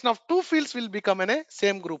combination of two fields will become in a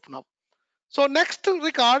same group now. So next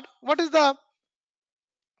record, what is the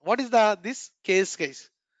this case, guys?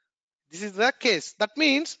 This is the case. That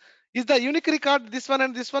means is the unique record this one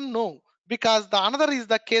and this one? No, because the another is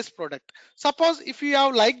the case product. Suppose if you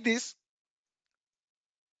have like this,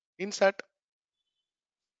 insert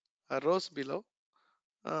rows below.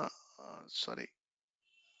 Sorry,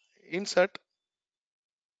 insert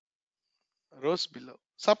rows below.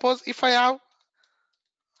 Suppose if I have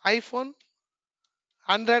iPhone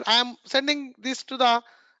 100, I am sending this to the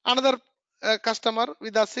another customer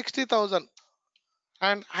with the 60,000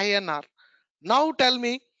 and INR. Now tell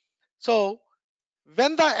me, so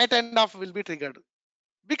when the at end of will be triggered?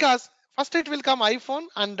 Because first it will come iPhone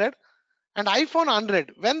 100 and iPhone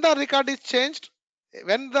 100. When the record is changed,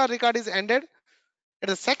 when the record is ended, At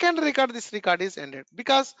the second record, this record is ended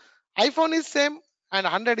because iPhone is same and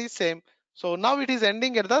 100 is same. So now it is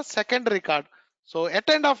ending at the second record. So at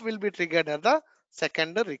end of will be triggered at the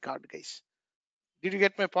second record, guys. Did you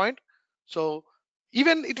get my point? So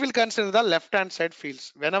even it will consider the left hand side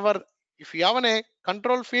fields. Whenever if you have a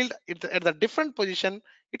control field at the different position,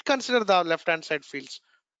 it consider the left hand side fields.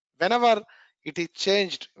 Whenever it is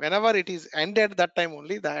changed, whenever it is ended, that time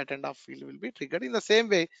only the at end of field will be triggered. In the same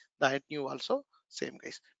way, the at new also same,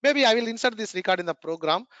 guys. Maybe I will insert this record in the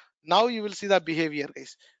program. Now you will see the behavior,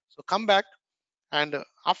 guys. So come back, and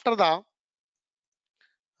after the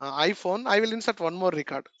iPhone, I will insert one more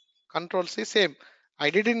record. Control C, same. I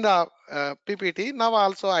did in the PPT. Now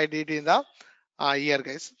also I did in the year,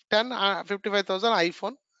 guys. 55,000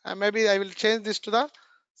 iPhone. Maybe I will change this to the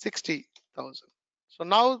 60,000. So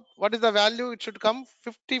now what is the value? It should come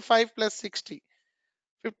 55 plus 60.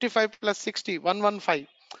 55 plus 60, 115.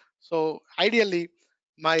 So ideally,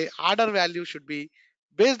 my order value should be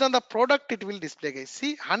based on the product it will display, guys.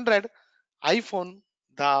 See, 100 iPhone,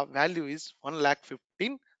 the value is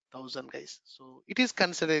 1,15,000, guys. So it is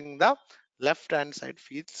considering the left hand side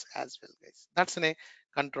fields as well, guys. That's in a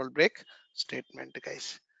control break statement,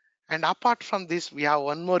 guys. And apart from this, we have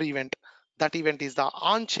one more event. That event is the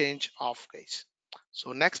on change off, guys.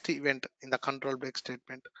 So next event in the control break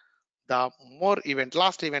statement, the more event,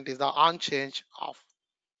 last event is the on change off.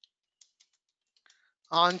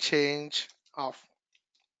 On change off.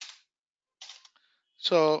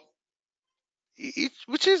 So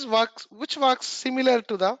which works similar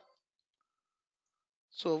to the,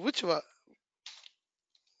 so which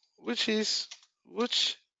is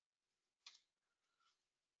which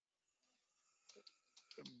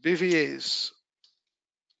behaves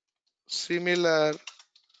similar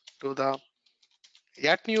to the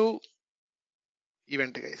at new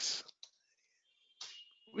event, guys,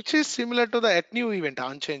 which is similar to the at new event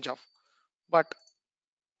on change of, but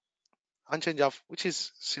on change of which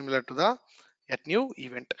is similar to the at new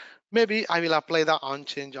event. Maybe I will apply the on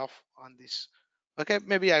change of on this. Okay,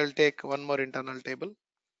 maybe I will take one more internal table.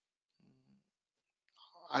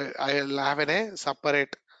 I'll have a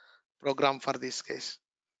separate program for this case.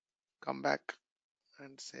 Come back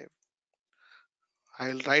and save. I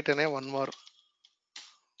will write in a one more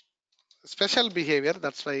special behavior.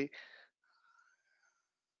 That's why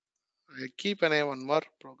I keep in a one more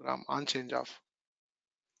program on change of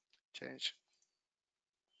change.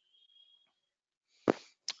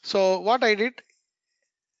 So what I did,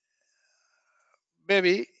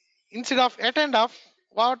 maybe instead of at and off,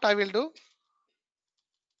 what I will do,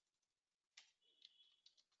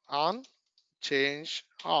 on change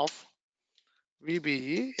of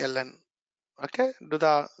VBELN. Okay, do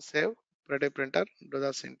the save, product printer, do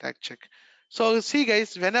the syntax check. So see,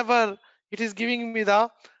 guys, whenever it is giving me the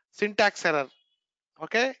syntax error,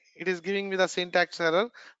 okay, it is giving me the syntax error.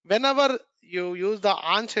 Whenever you use the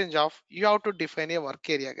on change of, you have to define a work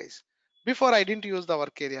area, guys. Before I didn't use the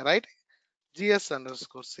work area, right? GS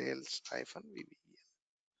underscore sales hyphen VB.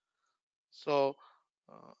 So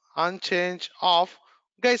on change of,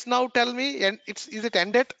 guys, now tell me, and it's, is it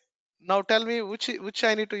ended? Now tell me which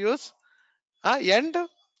I need to use. End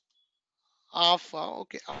of,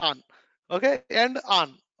 okay, on. Okay, end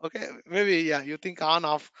on. Okay, maybe yeah, you think on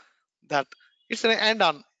off, that it's an end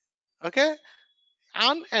on. Okay,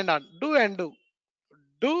 on and on, do and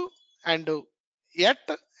do and do, yet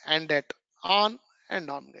and yet, on and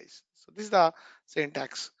on, guys. So this is the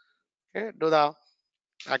syntax. Okay, do the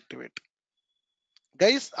activate,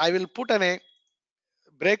 guys. I will put an a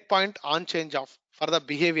breakpoint on change of for the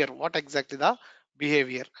behavior. What exactly the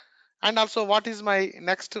behavior, and also what is my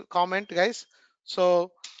next comment, guys?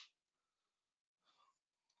 So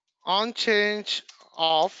on change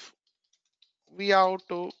of, we have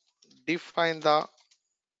to define the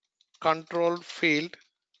control field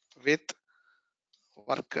with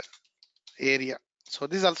work area. So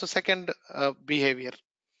this is also second behavior.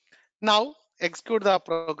 Now execute the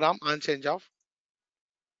program on change of.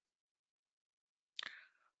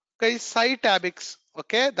 Okay, site tabix.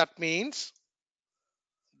 Okay, that means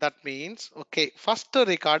okay, first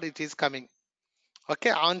record it is coming.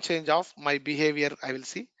 Okay, on change of my behavior, I will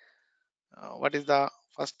see what is the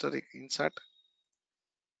first insert.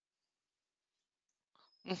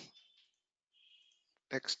 Hmm,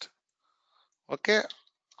 text. Okay,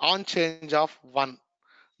 on change of 1.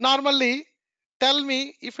 Normally, tell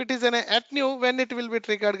me if it is an at new, when it will be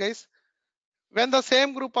triggered, guys. When the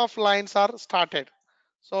same group of lines are started.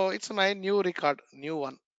 So it's my new record, new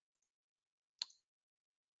one.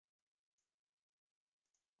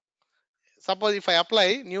 Suppose if I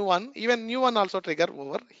apply new one, even new one also trigger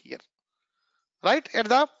over here, right? At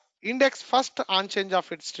the index first on change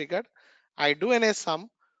of it's triggered. I do any sum,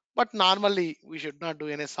 but normally we should not do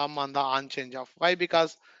any sum on the on change of. Why?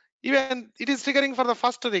 Because even it is triggering for the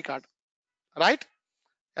first record, right?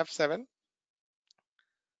 F7.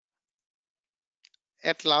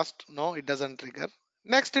 At last, no, it doesn't trigger.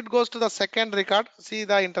 Next, it goes to the second record. See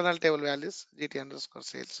the internal table values, GT underscore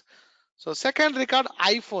sales. So second record,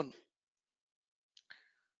 iPhone.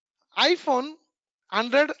 iPhone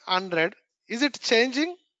 100. Is it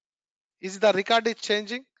changing? Is the record is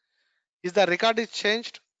changing? Is the record is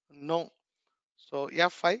changed? No. So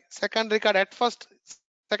F5. Second record at first.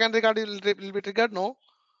 Second record will be triggered. No.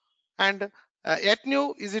 And at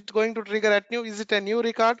new, is it going to trigger at new? Is it a new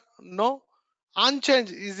record? No.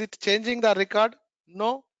 Unchange, is it changing the record?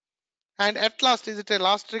 No. And at last, is it a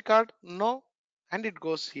last record? No. And it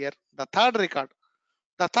goes here. The third record.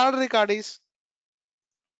 The third record is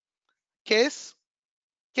case.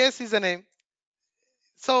 Case is a name.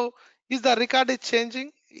 So is the record is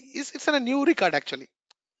changing? It's in a new record actually.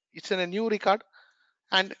 It's in a new record,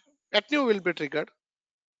 and at new will be triggered.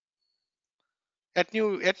 At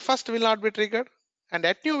new at first will not be triggered, and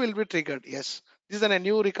at new will be triggered. Yes, this is in a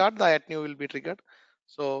new record. The at new will be triggered.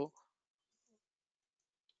 So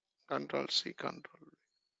Control C, Control.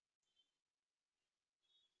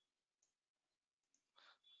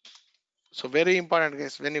 So very important,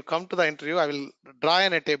 guys. When you come to the interview, I will draw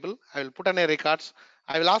in a table. I will put in a records.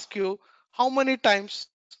 I will ask you how many times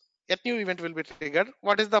at new event will be triggered.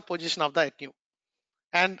 What is the position of the at new?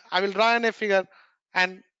 And I will draw in a figure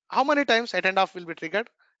and how many times at end of will be triggered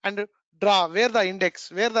and draw where the index,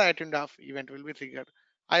 where the at end of event will be triggered.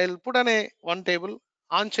 I will put on a one table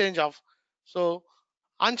on change of. So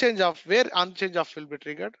on change of where on change of will be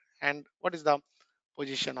triggered and what is the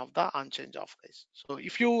position of the unchange of, guys. So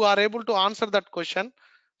if you are able to answer that question,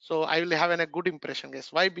 so I will have a good impression, guys.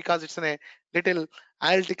 Why? Because it's in a little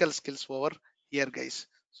analytical skills over here, guys.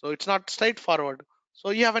 So it's not straightforward.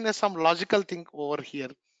 So you have some logical thing over here.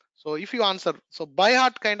 So if you answer, so by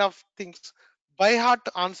heart kind of things, by heart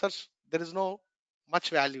answers, there is no much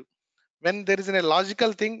value. When there is a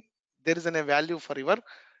logical thing, there is a value for your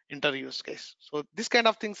interviews, guys. So this kind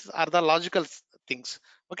of things are the logical things.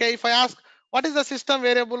 Okay, if I ask what is the system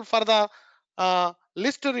variable for the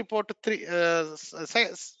list report 3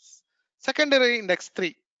 secondary index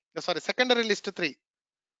 3, sorry, secondary list 3,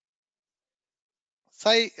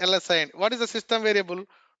 psi lsi, what is the system variable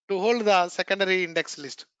to hold the secondary index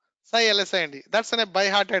list? Psi lsi and that's a by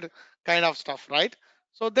hearted kind of stuff, right?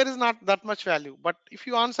 So there is not that much value, but if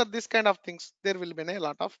you answer this kind of things, there will be a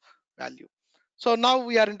lot of value. So now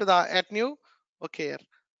we are into the at new. Okay,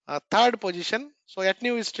 third position. So at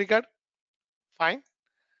new is triggered, fine.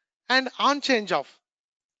 And on change of.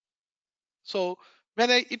 So when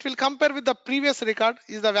it will compare with the previous record,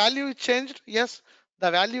 is the value changed? Yes, the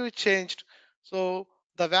value is changed. So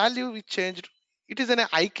the value is changed. It is in a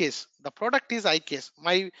I case. The product is I case.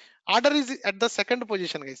 My order is at the second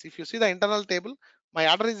position, guys. If you see the internal table, my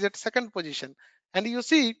order is at second position. And you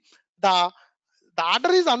see the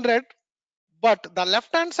order is 100, but the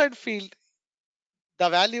left hand side field, the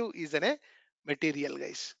value is in a material,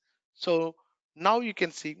 guys. So now you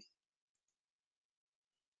can see,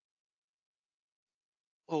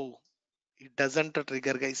 oh, it doesn't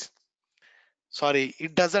trigger, guys. Sorry,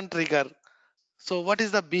 it doesn't trigger. So what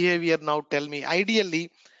is the behavior now? Tell me. Ideally,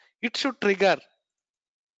 it should trigger.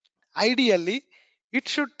 Ideally, it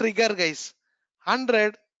should trigger, guys.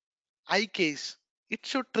 100 I case. It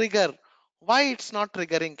should trigger. Why it's not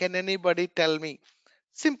triggering? Can anybody tell me?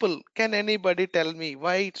 Simple. Can anybody tell me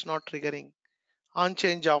why it's not triggering? On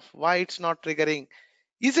change of why it's not triggering?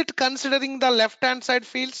 Is it considering the left hand side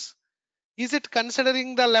fields? Is it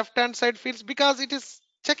considering the left hand side fields? Because it is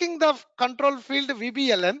checking the control field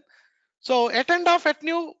VBLN. So at end of at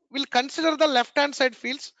new will consider the left hand side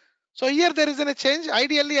fields. So here there is a change.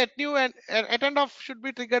 Ideally at new and at end of should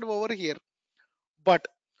be triggered over here. But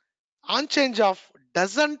on change of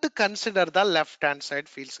doesn't consider the left hand side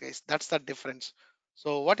fields, guys. That's the difference.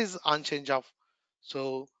 So what is on change of?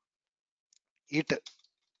 So it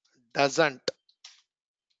doesn't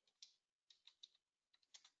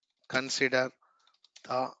consider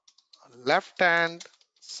the left hand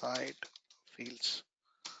side fields.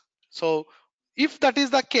 So if that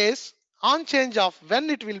is the case, on change of when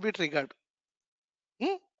it will be triggered?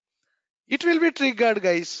 Hmm? It will be triggered,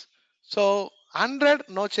 guys. So 100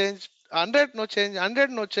 no change, 100 no change, 100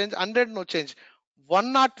 no change, 100 no change.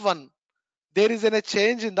 101, there is a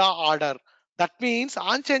change in the order. That means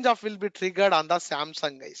on change of will be triggered on the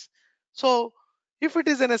Samsung, guys. So if it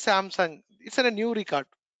is in a Samsung, it's in a new record.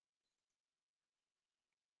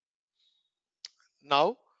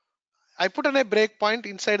 Now I put in a breakpoint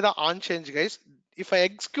inside the on change, guys. If I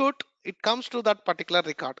execute, it comes to that particular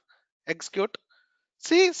record. Execute.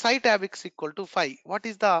 See, site ABX equal to 5. What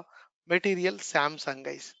is the material? Samsung,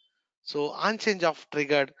 guys. So on change of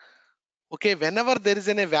triggered. Okay, whenever there is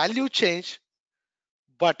a value change,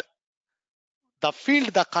 but the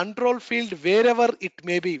field, the control field, wherever it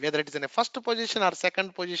may be, whether it is in a first position or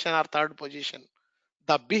second position or third position,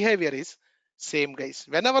 the behavior is same, guys.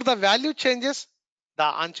 Whenever the value changes, the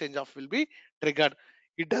on change of will be triggered.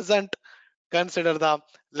 It doesn't consider the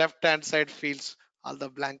left hand side fields, all the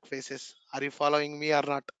blank faces. Are you following me or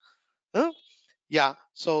not? Huh? Yeah,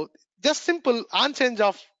 so just simple on change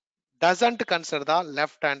of doesn't consider the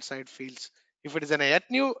left hand side fields. If it is an at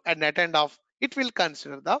new and at end of, it will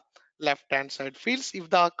consider the left hand side fields if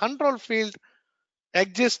the control field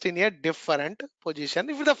exists in a different position.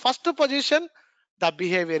 If the first position, the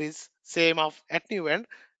behavior is same of at new end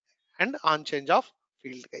and on change of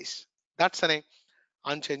field, guys. That's an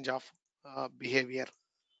on change of behavior,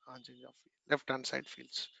 on change of left hand side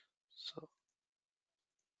fields. So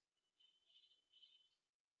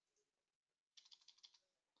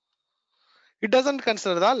it doesn't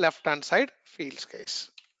consider the left hand side fields, guys.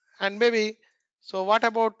 And maybe, so what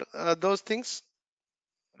about those things,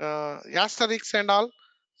 asterisks and all?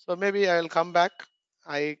 So maybe I will come back.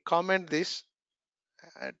 I comment this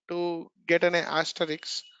to get an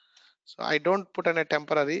asterisk. So I don't put in a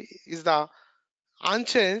temporary. Is the on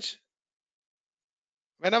change,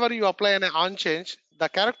 whenever you apply an on change, the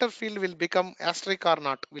character field will become asterisk or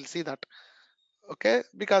not. We'll see that. Okay,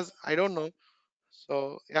 because I don't know.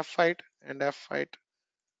 So F8 and F8,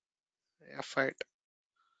 F8.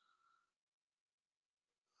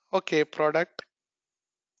 Okay, product.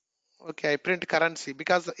 Okay, I print currency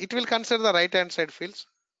because it will consider the right hand side fields.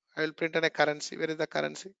 I will print in a currency. Where is the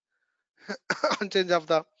currency? On change of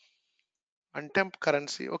the untemp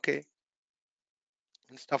currency. Okay,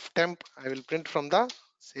 instead of temp, I will print from the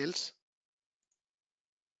sales.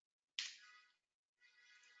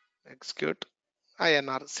 Execute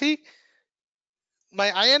INR. See,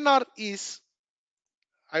 my INR is,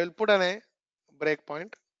 I will put on a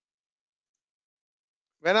breakpoint.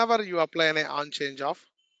 Whenever you apply an on change of,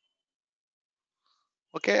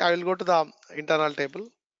 okay, I will go to the internal table.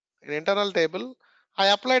 In internal table, I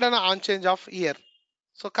applied an on change of year.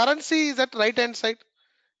 So currency is at right hand side.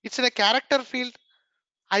 It's in a character field.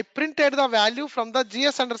 I printed the value from the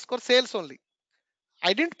GS underscore sales only.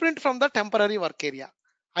 I didn't print from the temporary work area.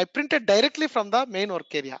 I printed directly from the main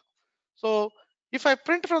work area. So if I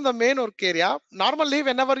print from the main work area, normally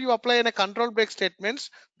whenever you apply in a control break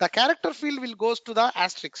statements, the character field will goes to the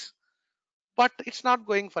asterisk, but it's not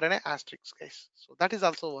going for an asterisk, guys. So that is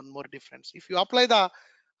also one more difference. If you apply the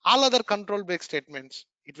all other control break statements,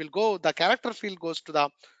 it will go, the character field goes to the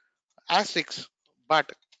asterisk,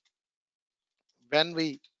 but when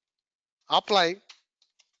we apply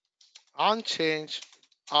on change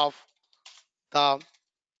of the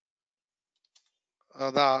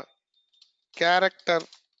character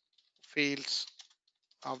fields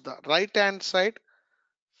of the right hand side,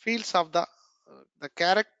 fields of the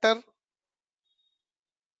character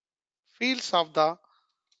fields of the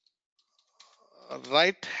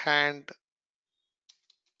right hand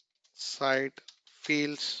side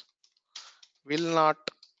fields will not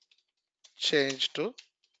change to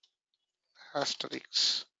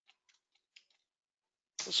asterisk.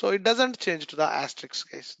 So it doesn't change to the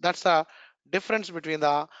asterisk, guys. That's the difference between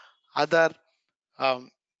the other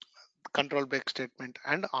um, control break statement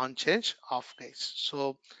and on change of, guys.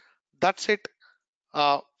 So that's it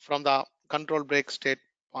from the control break statement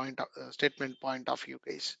point of view,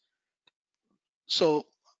 guys. So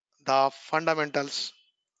the fundamentals,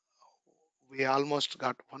 we almost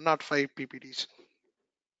got 105 PPTs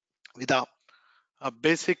with a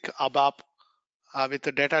basic ABAP with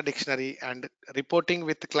the data dictionary and reporting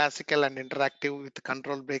with classical and interactive with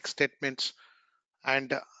control break statements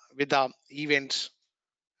and with the events.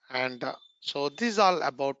 And so this is all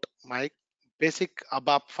about my basic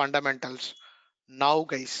ABAP fundamentals. Now,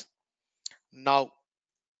 guys, now,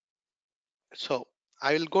 so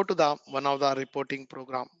I will go to the one of the reporting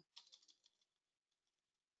program,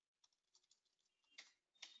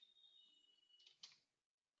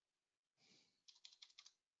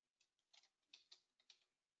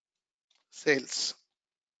 sales.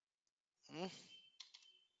 Hmm.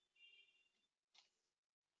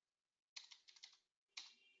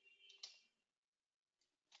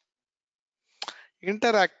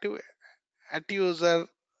 Interactive at user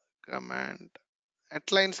command. At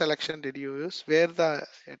line selection did you use? Where the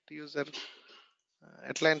at user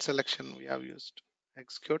at line selection we have used?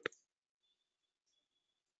 Execute.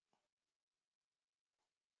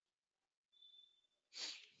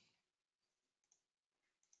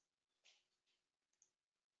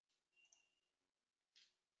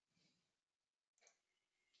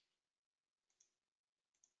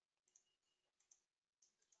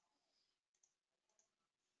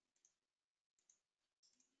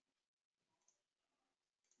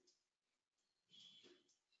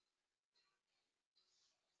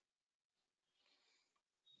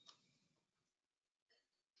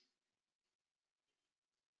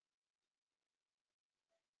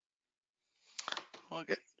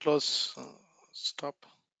 Okay, close, stop.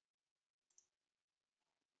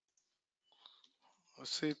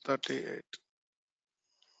 C38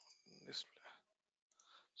 display.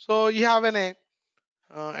 So you have an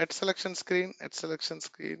at selection screen, at selection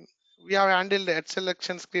screen. We have handled the at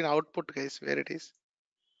selection screen output, guys, where it is.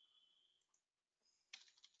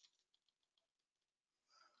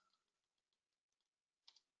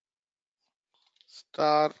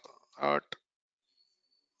 Star art,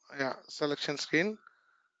 yeah, selection screen,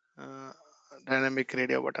 uh, dynamic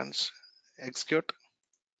radio buttons, execute.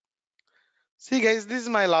 See, guys, this is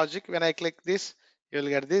my logic. When I click this, you will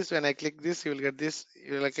get this. When I click this, you will get this.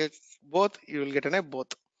 You will click both, you will get a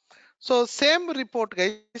both. So same report,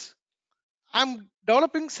 guys. I'm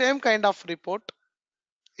developing same kind of report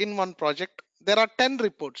in one project. There are 10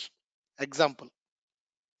 reports. Example,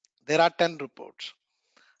 there are 10 reports.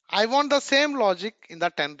 I want the same logic in the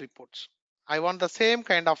 10 reports. I want the same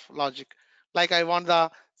kind of logic. Like I want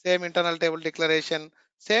the same internal table declaration,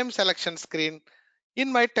 same selection screen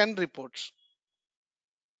in my 10 reports.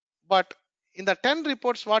 But in the 10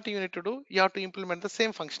 reports, what you need to do, you have to implement the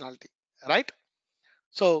same functionality, right?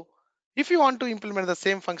 So if you want to implement the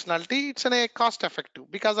same functionality, it's a cost effective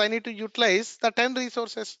because I need to utilize the 10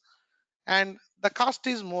 resources and the cost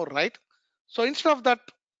is more, right? So instead of that,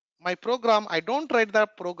 my program, I don't write the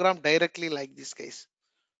program directly like this case.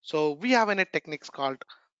 So we have any techniques called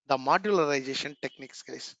the modularization techniques,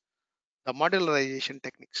 guys. The modularization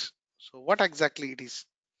techniques. So what exactly it is?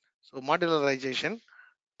 So modularization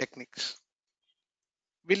techniques.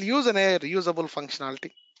 We'll use a reusable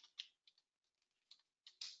functionality.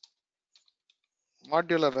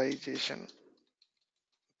 Modularization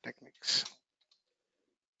techniques.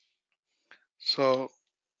 So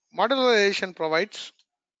modularization provides,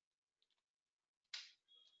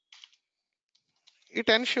 it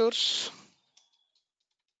ensures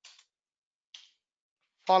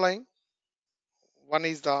following. One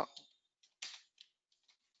is the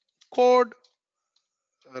code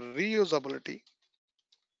reusability,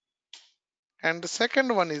 and the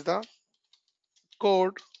second one is the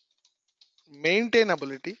code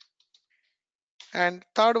maintainability, and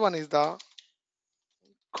third one is the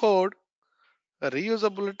code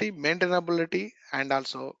reusability, maintainability, and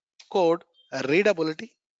also code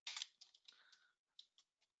readability,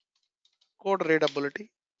 code readability,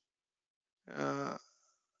 uh,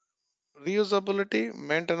 reusability,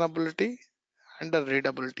 maintainability, and the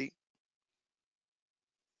readability,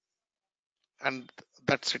 and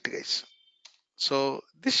that's it, guys. So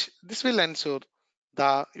this will ensure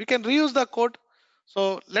the you can reuse the code.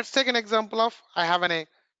 So let's take an example of I have a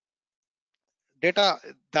data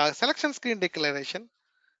the selection screen declaration,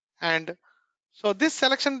 and so this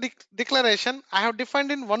selection declaration I have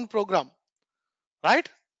defined in one program, right?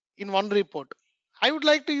 In one report. I would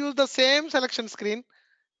like to use the same selection screen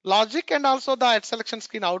logic and also the at selection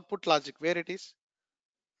screen output logic where it is.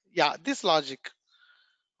 Yeah, this logic.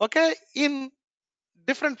 Okay, in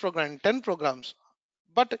different program, 10 programs.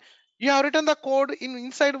 But you have written the code in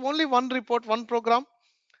inside only one report, one program,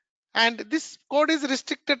 and this code is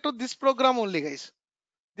restricted to this program only, guys.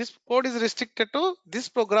 This code is restricted to this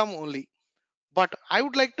program only. But I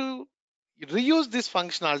would like to reuse this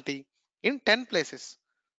functionality in 10 places.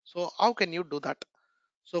 So how can you do that?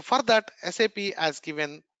 So for that, SAP has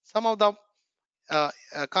given some of the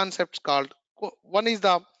concepts called one is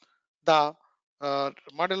the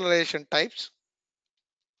modularization types,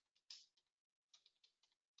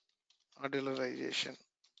 modularization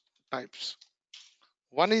types.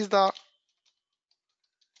 One is the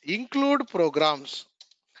include programs.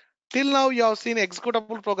 Till now you have seen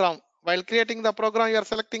executable program. While creating the program, you are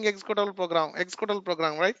selecting executable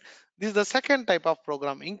program, right? This is the second type of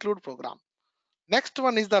program, include program. Next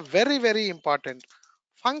one is the very important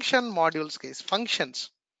function modules case, functions.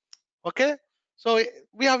 Okay, so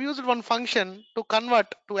we have used one function to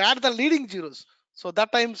convert to add the leading zeros. So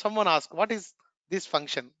that time someone asked what is this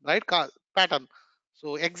function, right? Pattern.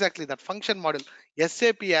 So exactly that function model.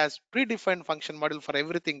 SAP has predefined function model for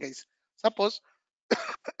everything, guys. Suppose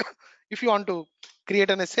if you want to create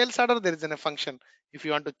a sales order, there is a function. If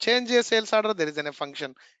you want to change a sales order, there is a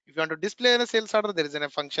function. If you want to display a sales order, there is a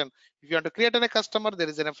function. If you want to create a customer, there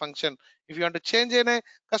is a function. If you want to change a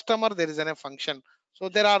customer, there is a function. So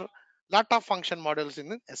there are lot of function models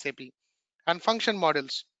in SAP, and function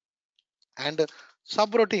models and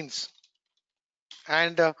subroutines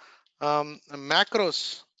and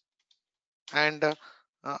macros and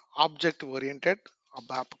object oriented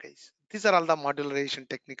ABAP, guys. These are all the modularization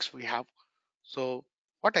techniques we have. So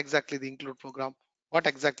what exactly the include program, what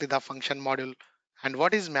exactly the function module, and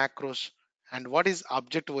what is macros, and what is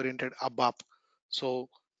object oriented ABAP. So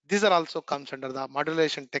these are also comes under the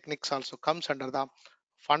modulation techniques, also comes under the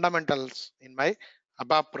fundamentals in my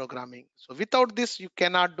ABAP programming. So without this you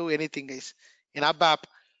cannot do anything, guys. In ABAP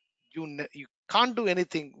you can't do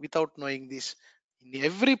anything without knowing this. In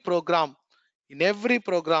every program,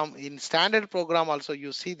 in standard program also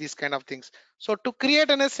you see these kind of things. So to create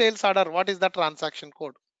a sales order, what is the transaction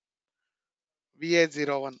code?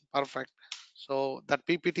 VA01. Perfect. So that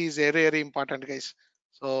PPT is very, very important, guys.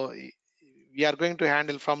 So we are going to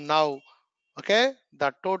handle from now, okay,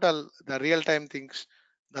 the total, the real time things,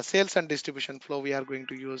 the sales and distribution flow we are going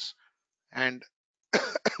to use. And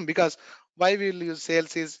because why we will use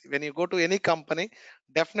sales is when you go to any company,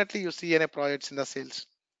 definitely you see any projects in the sales.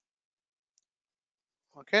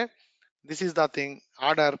 Okay, this is the thing,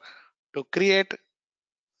 order to create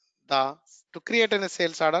the to create a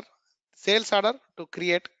sales order to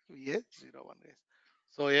create VA01.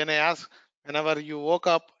 So when I ask, whenever you woke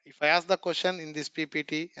up, if I ask the question in this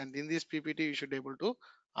PPT, and in this PPT you should be able to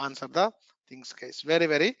answer the things, guys. Very,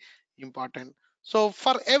 very important. So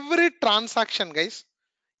for every transaction, guys,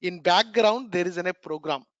 in background there is a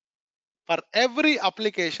program. For every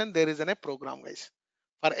application there is a program, guys.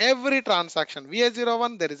 For every transaction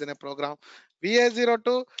VA01 there is a program,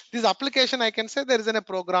 VA02 this application I can say there is a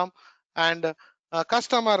program, and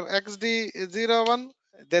customer XD01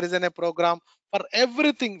 there is a program. For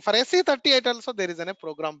everything, for SE38 also there is a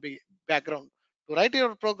program background. To write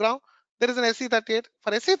your program there is an SE38.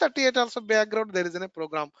 For SE38 also background there is a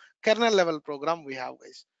program, kernel level program we have,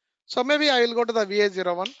 guys. So maybe I will go to the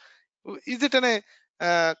VA01. Is it a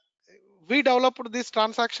we developed this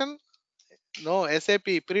transaction? No, SAP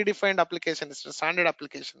predefined application is a standard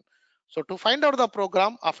application. So to find out the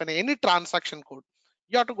program of any transaction code,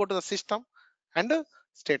 you have to go to the system and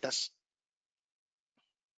status.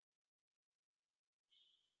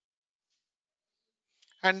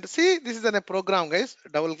 And see, this is a program, guys.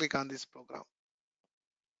 Double click on this program.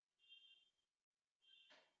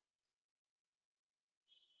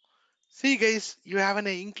 See, guys, you have an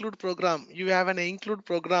include program. You have an include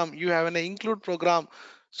program. You have an include program.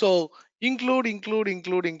 So include.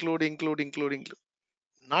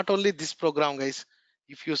 Not only this program, guys.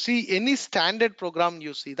 If you see any standard program,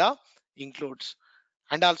 you see the includes,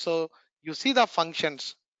 and also you see the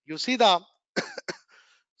functions, you see the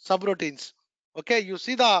subroutines. Okay, you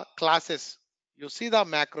see the classes, you see the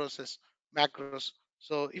macros.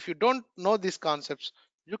 So if you don't know these concepts,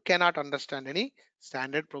 you cannot understand any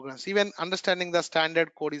standard programs. Even understanding the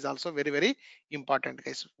standard code is also very, very important,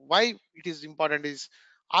 guys. Why it is important is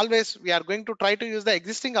always we are going to try to use the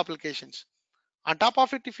existing applications. On top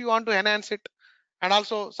of it, if you want to enhance it, and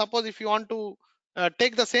also suppose if you want to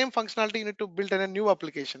take the same functionality, you need to build a new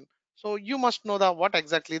application. So you must know the what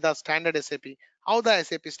exactly the standard SAP, how the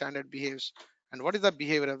SAP standard behaves, and what is the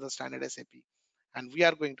behavior of the standard SAP. And we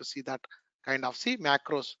are going to see that kind of see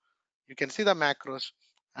macros. You can see the macros,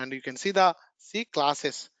 and you can see the see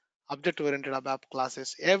classes, object oriented ABAP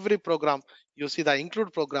classes. Every program you see the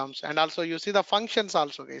include programs, and also you see the functions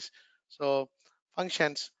also, guys. So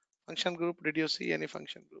functions, function group, did you see any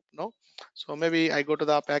function group? No. So maybe I go to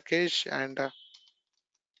the package and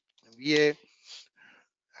VA,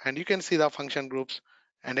 and you can see the function groups,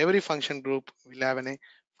 and every function group will have any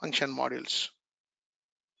function modules.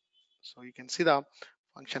 So you can see the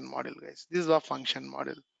function module, guys. This is the function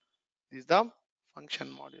module. This is the function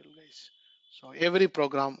module, guys. So every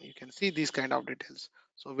program you can see these kind of details.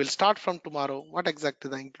 So we'll start from tomorrow. What exactly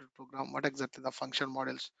the include program? What exactly the function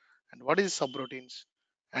models? And what is subroutines?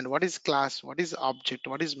 And what is class? What is object?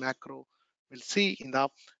 What is macro? We'll see in the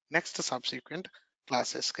next subsequent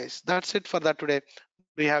classes, guys. That's it for that today.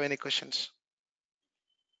 Do you have any questions?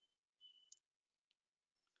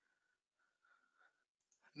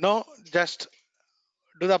 No, just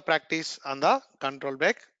do the practice on the control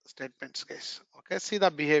break statements, guys. Okay, see the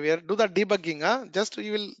behavior, do the debugging. Just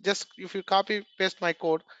you will just if you copy paste my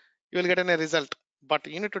code, you will get a result, but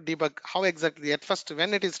you need to debug how exactly at first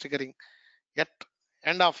when it is triggering, at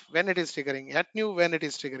end of when it is triggering, at new when it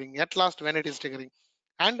is triggering, at last when it is triggering,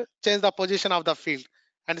 and change the position of the field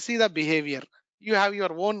and see the behavior. You have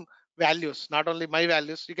your own values, not only my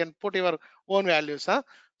values. You can put your own values.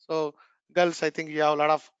 So girls, I think you have a lot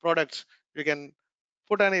of products. You can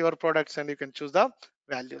put on your products and you can choose the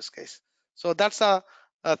values, guys. So that's a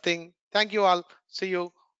thing. Thank you all. See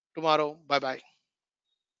you tomorrow. Bye bye.